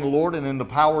strong in the Lord and in the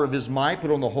power of His might.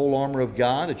 Put on the whole armor of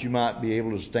God that you might be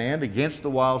able to stand against the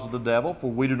wiles of the devil.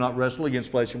 For we do not wrestle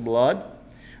against flesh and blood,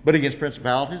 but against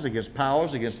principalities, against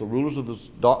powers, against the rulers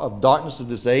of darkness of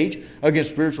this age,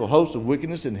 against spiritual hosts of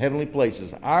wickedness in heavenly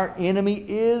places. Our enemy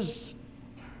is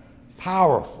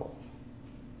powerful.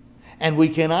 And we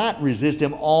cannot resist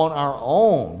him on our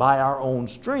own, by our own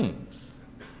strength.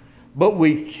 But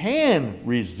we can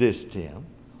resist him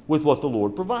with what the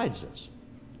Lord provides us.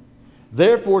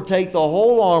 Therefore take the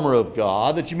whole armor of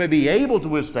God, that you may be able to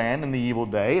withstand in the evil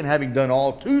day, and having done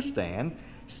all to stand,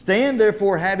 stand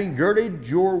therefore having girded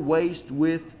your waist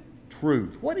with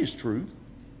truth. What is truth?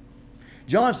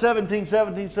 John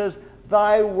 17:17 says,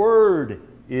 Thy word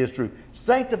is truth.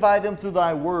 Sanctify them through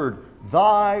Thy word.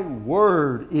 Thy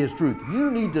word is truth. You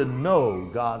need to know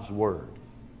God's word.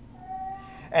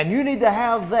 And you need to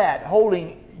have that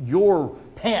holding your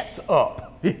pants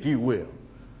up, if you will.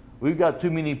 We've got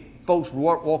too many folks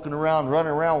walking around,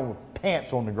 running around with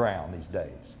pants on the ground these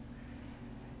days.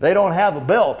 They don't have a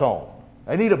belt on.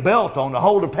 They need a belt on to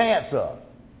hold their pants up.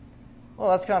 Well,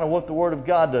 that's kind of what the Word of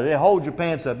God does. It holds your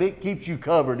pants up. It keeps you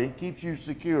covered. It keeps you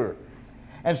secure.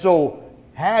 And so,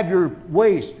 have your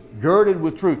waist girded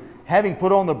with truth. Having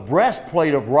put on the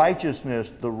breastplate of righteousness.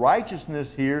 The righteousness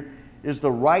here is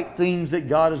the right things that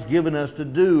God has given us to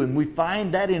do. And we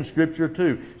find that in Scripture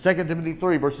too. 2 Timothy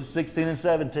 3, verses 16 and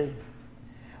 17.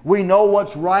 We know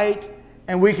what's right,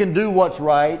 and we can do what's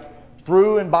right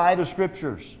through and by the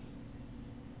Scriptures.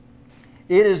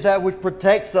 It is that which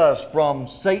protects us from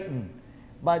Satan.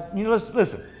 But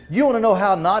listen, you want to know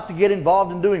how not to get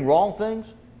involved in doing wrong things?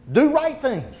 Do right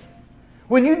things.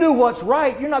 When you do what's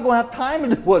right, you're not going to have time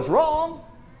to do what's wrong.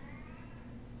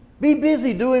 Be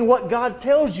busy doing what God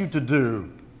tells you to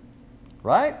do.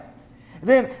 Right?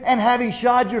 And having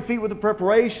shod your feet with the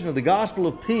preparation of the gospel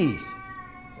of peace.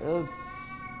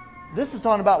 This is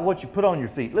talking about what you put on your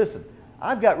feet. Listen,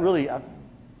 I've got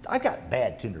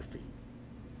bad tender feet.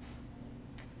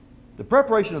 The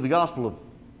preparation of the gospel of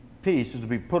peace is to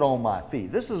be put on my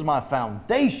feet. This is my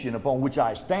foundation upon which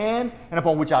I stand and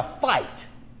upon which I fight.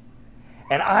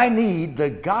 And I need the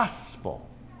gospel,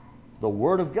 the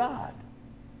Word of God,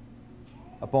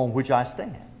 upon which I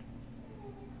stand.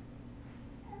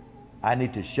 I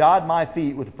need to shod my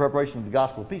feet with the preparation of the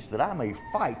gospel of peace that I may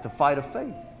fight the fight of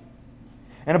faith.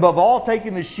 And above all,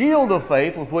 taking the shield of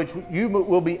faith with which you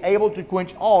will be able to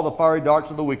quench all the fiery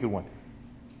darts of the wicked one.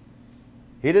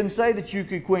 He didn't say that you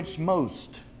could quench most,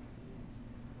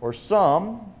 or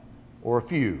some, or a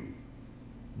few,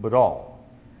 but all.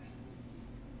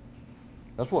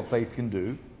 That's what faith can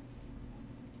do.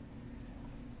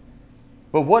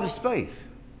 But what is faith?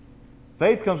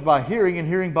 Faith comes by hearing, and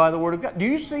hearing by the Word of God. Do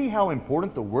you see how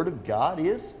important the Word of God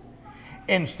is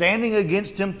in standing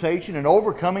against temptation and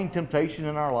overcoming temptation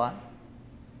in our life?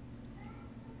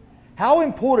 How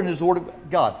important is the Word of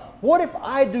God? What if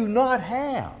I do not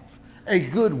have a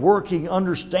good working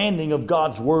understanding of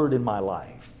God's Word in my life?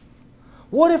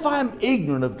 What if I'm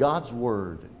ignorant of God's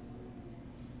Word?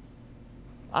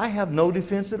 I have no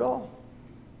defense at all.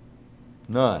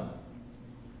 None.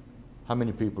 How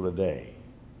many people today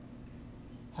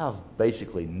have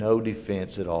basically no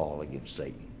defense at all against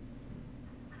Satan?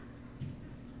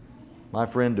 My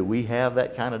friend, do we have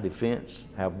that kind of defense?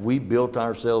 Have we built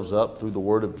ourselves up through the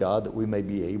Word of God that we may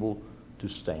be able to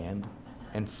stand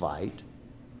and fight?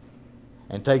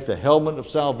 And take the helmet of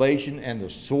salvation and the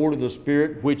sword of the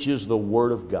Spirit, which is the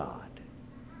Word of God.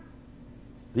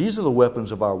 These are the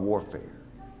weapons of our warfare.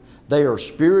 They are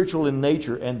spiritual in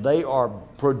nature, and they are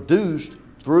produced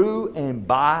through and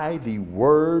by the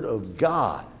Word of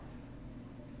God.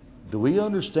 Do we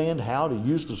understand how to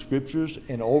use the Scriptures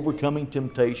in overcoming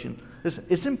temptation? Listen,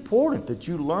 it's important that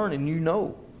you learn and you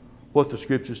know what the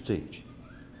Scriptures teach.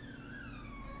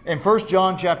 In 1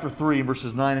 John chapter 3,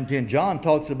 verses 9 and 10, John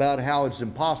talks about how it's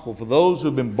impossible for those who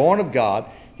have been born of God.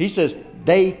 He says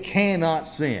they cannot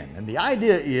sin. And the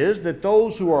idea is that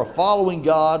those who are following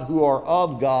God, who are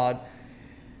of God,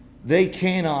 they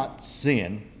cannot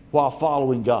sin while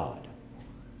following God.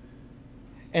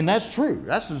 And that's true.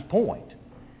 That's his point.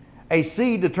 A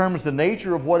seed determines the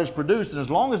nature of what is produced. And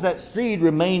as long as that seed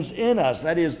remains in us,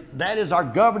 that is our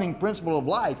governing principle of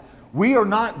life, we are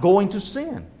not going to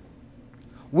sin.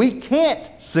 We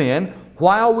can't sin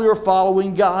while we are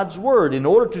following God's Word. In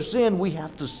order to sin, we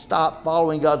have to stop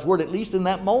following God's Word, at least in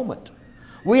that moment.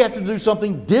 We have to do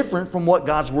something different from what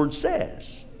God's Word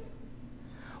says.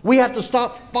 We have to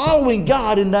stop following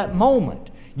God in that moment.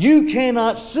 You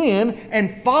cannot sin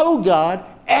and follow God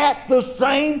at the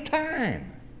same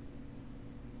time.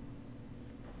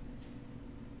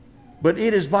 But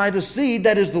it is by the seed,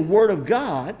 that is the Word of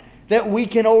God, that we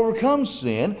can overcome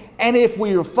sin. And if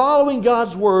we are following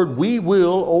God's Word, we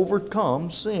will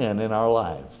overcome sin in our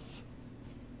life.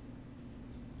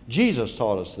 Jesus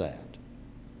taught us that.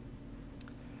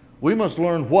 We must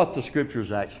learn what the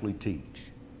Scriptures actually teach.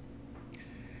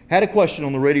 Had a question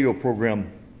on the radio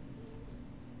program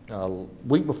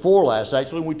week before last,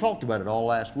 actually, and we talked about it all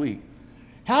last week.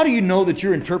 How do you know that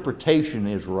your interpretation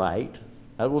is right?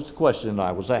 That was the question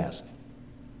I was asked.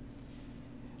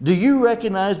 Do you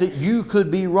recognize that you could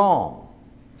be wrong?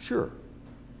 Sure.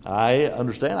 I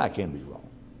understand I can be wrong.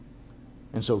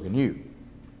 And so can you.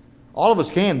 All of us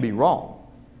can be wrong.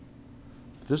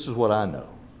 But this is what I know.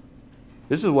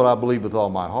 This is what I believe with all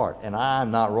my heart. And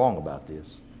I'm not wrong about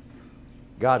this.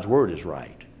 God's Word is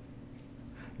right.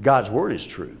 God's Word is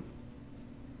true.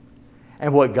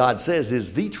 And what God says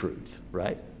is the truth,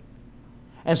 right?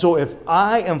 And so if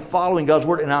I am following God's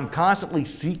Word and I'm constantly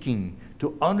seeking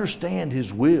to understand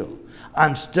His will,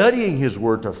 I'm studying His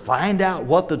Word to find out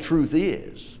what the truth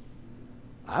is,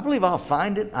 I believe I'll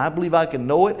find it. I believe I can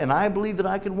know it. And I believe that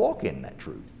I can walk in that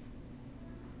truth.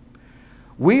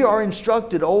 We are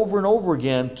instructed over and over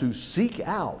again to seek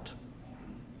out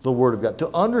the Word of God, to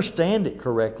understand it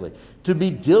correctly, to be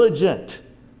diligent,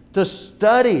 to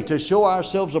study, to show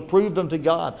ourselves approved unto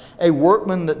God, a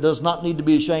workman that does not need to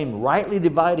be ashamed, rightly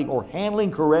dividing or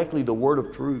handling correctly the Word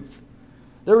of truth.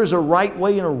 There is a right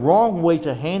way and a wrong way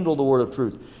to handle the Word of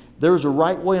truth. There is a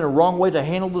right way and a wrong way to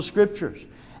handle the Scriptures.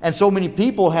 And so many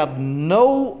people have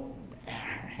no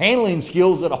handling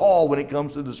skills at all when it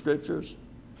comes to the Scriptures.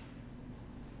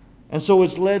 And so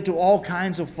it's led to all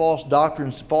kinds of false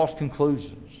doctrines, false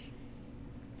conclusions.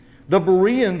 The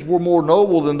Bereans were more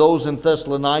noble than those in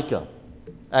Thessalonica,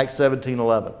 Acts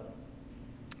 17:11.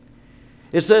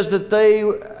 It says that they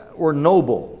were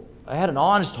noble. They had an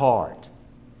honest heart.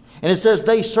 And it says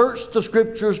they searched the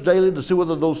Scriptures daily to see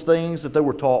whether those things that they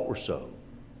were taught were so.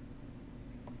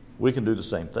 We can do the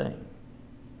same thing.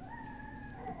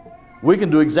 We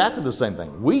can do exactly the same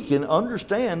thing. We can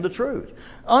understand the truth.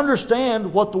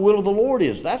 Understand what the will of the Lord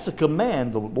is. That's a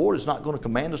command. The Lord is not going to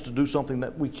command us to do something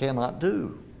that we cannot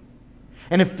do.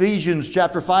 In Ephesians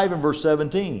chapter 5 and verse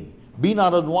 17, be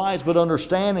not unwise, but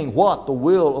understanding what the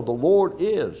will of the Lord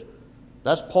is.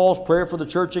 That's Paul's prayer for the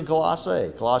church in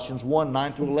Colossae, Colossians 1,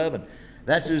 9 through 11.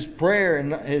 That's his prayer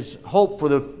and his hope for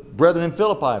the brethren in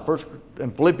Philippi,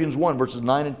 in Philippians 1, verses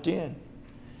 9 and 10.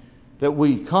 That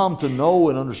we come to know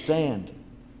and understand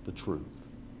the truth.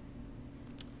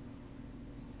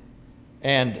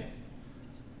 And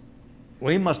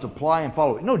we must apply and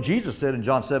follow it. You know, Jesus said in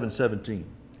John 7:17,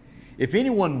 if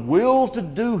anyone wills to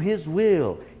do His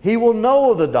will, he will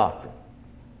know the doctrine.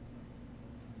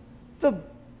 The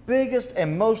biggest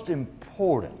and most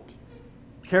important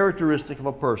characteristic of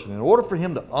a person, in order for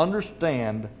him to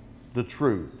understand the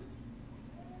truth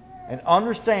and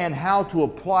understand how to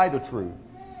apply the truth,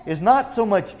 is not so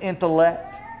much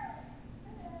intellect,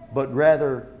 but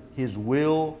rather his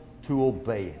will to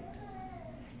obey it.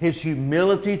 His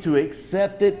humility to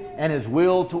accept it and his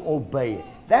will to obey it.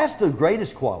 That's the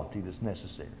greatest quality that's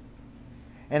necessary.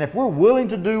 And if we're willing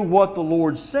to do what the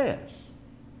Lord says,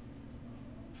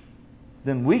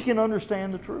 then we can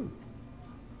understand the truth.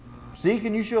 Seek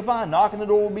and you shall find. Knock and the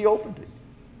door will be open to you.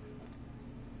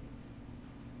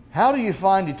 How do you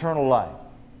find eternal life?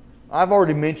 I've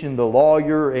already mentioned the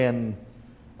lawyer, and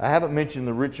I haven't mentioned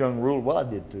the rich young ruler. Well, I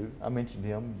did too. I mentioned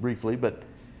him briefly, but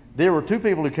there were two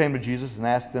people who came to Jesus and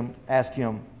asked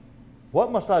him,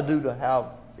 what must I do to have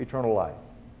eternal life?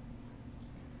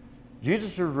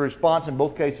 Jesus' response in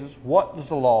both cases, what does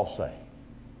the law say?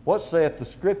 What saith the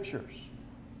Scriptures?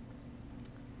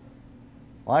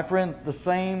 My friend, the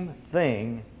same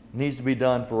thing needs to be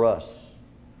done for us.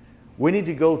 We need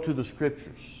to go to the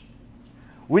Scriptures.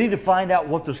 We need to find out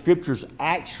what the Scriptures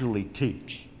actually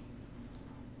teach,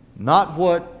 not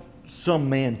what some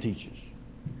man teaches.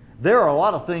 There are a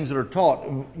lot of things that are taught.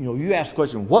 You know, you ask the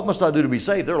question, what must I do to be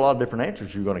saved? There are a lot of different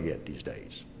answers you're going to get these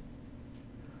days.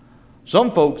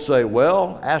 Some folks say,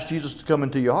 well, ask Jesus to come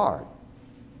into your heart.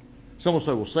 Some will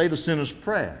say, well, say the sinner's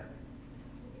prayer.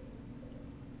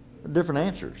 Different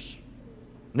answers.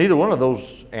 Neither one of those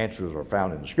answers are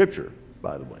found in the Scripture,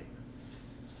 by the way.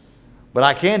 But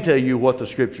I can tell you what the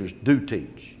Scriptures do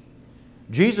teach.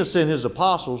 Jesus sent His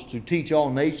apostles to teach all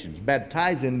nations,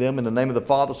 baptizing them in the name of the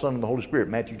Father, Son, and the Holy Spirit.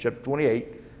 Matthew chapter 28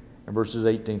 and verses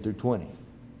 18 through 20.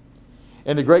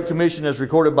 And the Great Commission as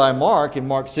recorded by Mark in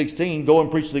Mark 16, go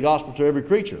and preach the gospel to every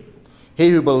creature.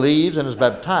 He who believes and is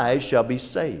baptized shall be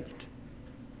saved.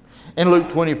 In Luke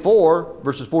 24,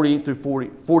 verses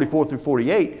 44 through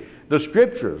 48, the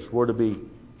Scriptures were to be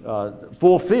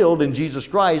fulfilled in Jesus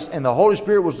Christ, and the Holy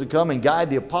Spirit was to come and guide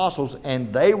the apostles,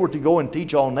 and they were to go and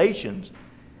teach all nations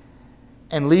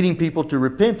and leading people to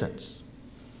repentance.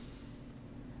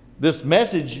 This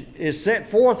message is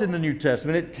set forth in the New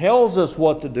Testament. It tells us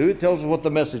what to do. It tells us what the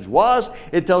message was.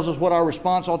 It tells us what our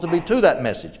response ought to be to that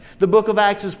message. The book of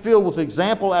Acts is filled with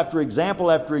example after example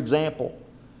after example.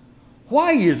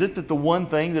 Why is it that the one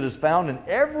thing that is found in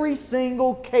every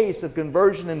single case of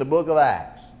conversion in the book of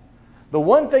Acts, the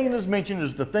one thing that is mentioned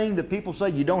is the thing that people say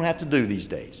you don't have to do these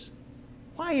days?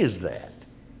 Why is that?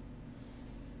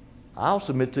 I'll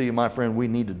submit to you, my friend, we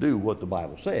need to do what the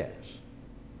Bible says.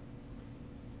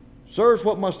 Sirs,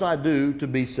 what must I do to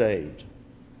be saved?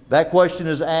 That question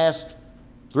is asked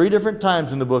 3 different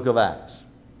times in the book of Acts.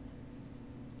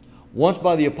 Once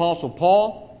by the Apostle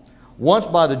Paul, once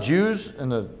by the Jews and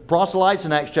the proselytes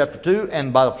in Acts chapter 2,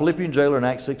 and by the Philippian jailer in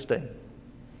Acts 16.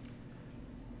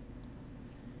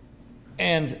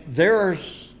 And there are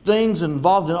things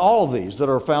involved in all of these that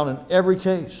are found in every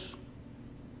case.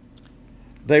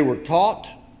 They were taught,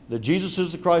 that Jesus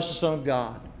is the Christ, the Son of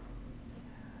God.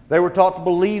 They were taught to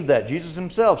believe that. Jesus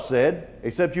himself said,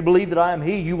 except you believe that I am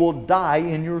He, you will die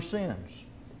in your sins.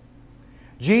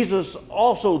 Jesus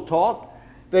also taught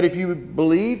that if you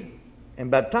believe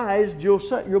and baptized,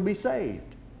 you'll be saved.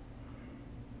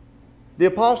 The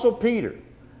Apostle Peter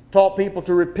taught people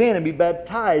to repent and be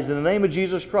baptized in the name of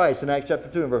Jesus Christ in Acts chapter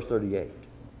 2 and verse 38.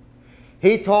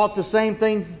 He taught the same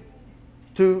thing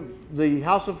to the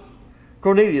house of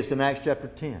Cornelius in Acts chapter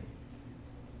 10.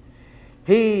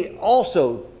 He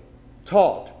also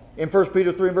taught in 1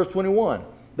 Peter 3 and verse 21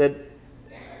 that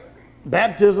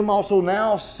baptism also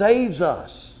now saves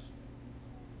us.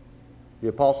 The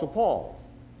Apostle Paul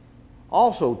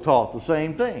also taught the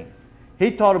same thing.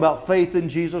 He taught about faith in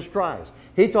Jesus Christ.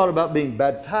 He taught about being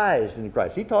baptized in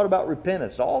Christ. He taught about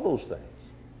repentance, all those things.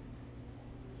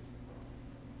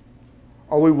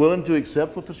 Are we willing to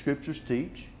accept what the Scriptures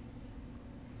teach?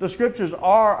 The Scriptures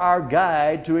are our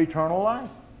guide to eternal life.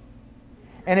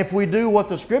 And if we do what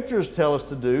the Scriptures tell us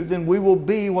to do, then we will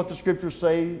be what the Scriptures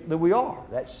say that we are.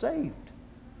 That's saved.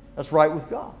 That's right with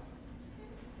God.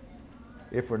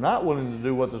 If we're not willing to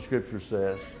do what the Scripture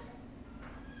says,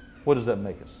 what does that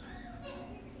make us?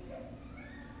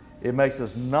 It makes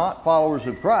us not followers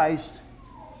of Christ,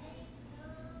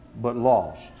 but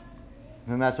lost.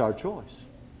 And that's our choice.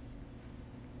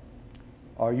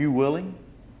 Are you willing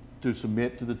to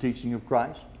submit to the teaching of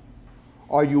Christ?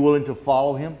 Are you willing to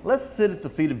follow Him? Let's sit at the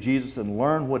feet of Jesus and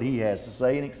learn what He has to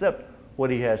say and accept what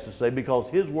He has to say,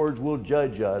 because His words will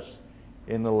judge us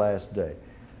in the last day.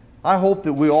 I hope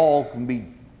that we all can be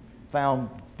found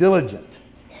diligent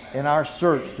in our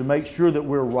search to make sure that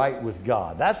we're right with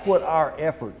God. That's what our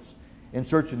efforts in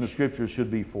searching the Scriptures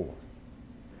should be for.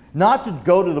 Not to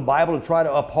go to the Bible to try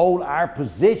to uphold our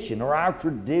position or our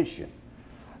tradition,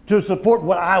 to support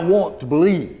what I want to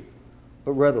believe,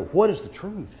 but rather, what is the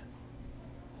truth?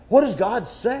 What does God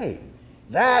say?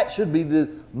 That should be the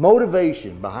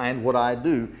motivation behind what I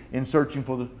do in searching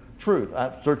for the truth,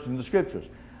 searching the Scriptures.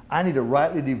 I need to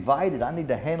rightly divide it. I need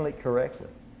to handle it correctly.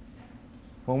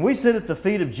 When we sit at the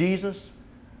feet of Jesus,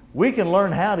 we can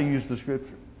learn how to use the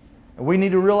Scripture. And we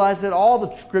need to realize that all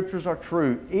the Scriptures are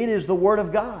true. It is the Word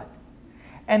of God.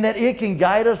 And that it can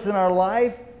guide us in our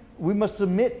life. We must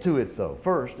submit to it, though.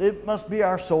 First, it must be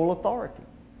our sole authority.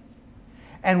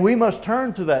 And we must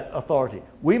turn to that authority.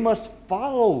 We must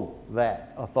follow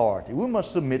that authority. We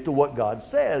must submit to what God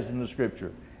says in the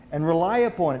Scripture and rely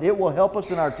upon it. It will help us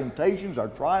in our temptations, our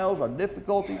trials, our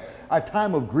difficulties, our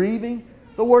time of grieving.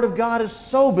 The Word of God is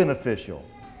so beneficial.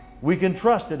 We can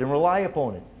trust it and rely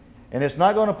upon it. And it's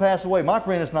not going to pass away. My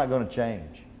friend, it's not going to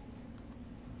change.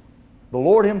 The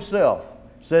Lord Himself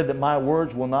said that my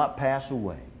words will not pass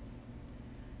away.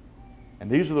 And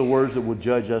these are the words that will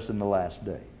judge us in the last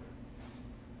day.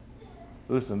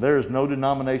 Listen, there is no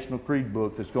denominational creed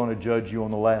book that's going to judge you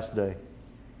on the last day.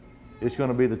 It's going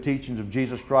to be the teachings of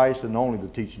Jesus Christ, and only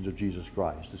the teachings of Jesus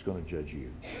Christ that's going to judge you.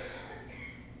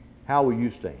 How will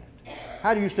you stand?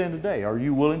 How do you stand today? Are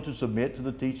you willing to submit to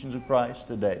the teachings of Christ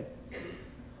today?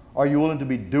 Are you willing to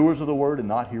be doers of the Word and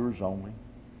not hearers only?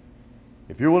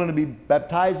 If you're willing to be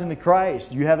baptized into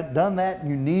Christ, you haven't done that, and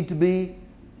you need to be,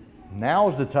 now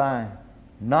is the time.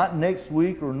 Not next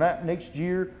week or not next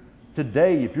year.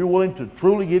 Today, if you're willing to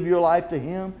truly give your life to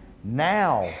Him,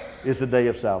 now is the day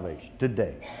of salvation.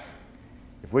 Today.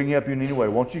 If we can help you in any way,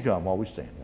 won't you come while we stand?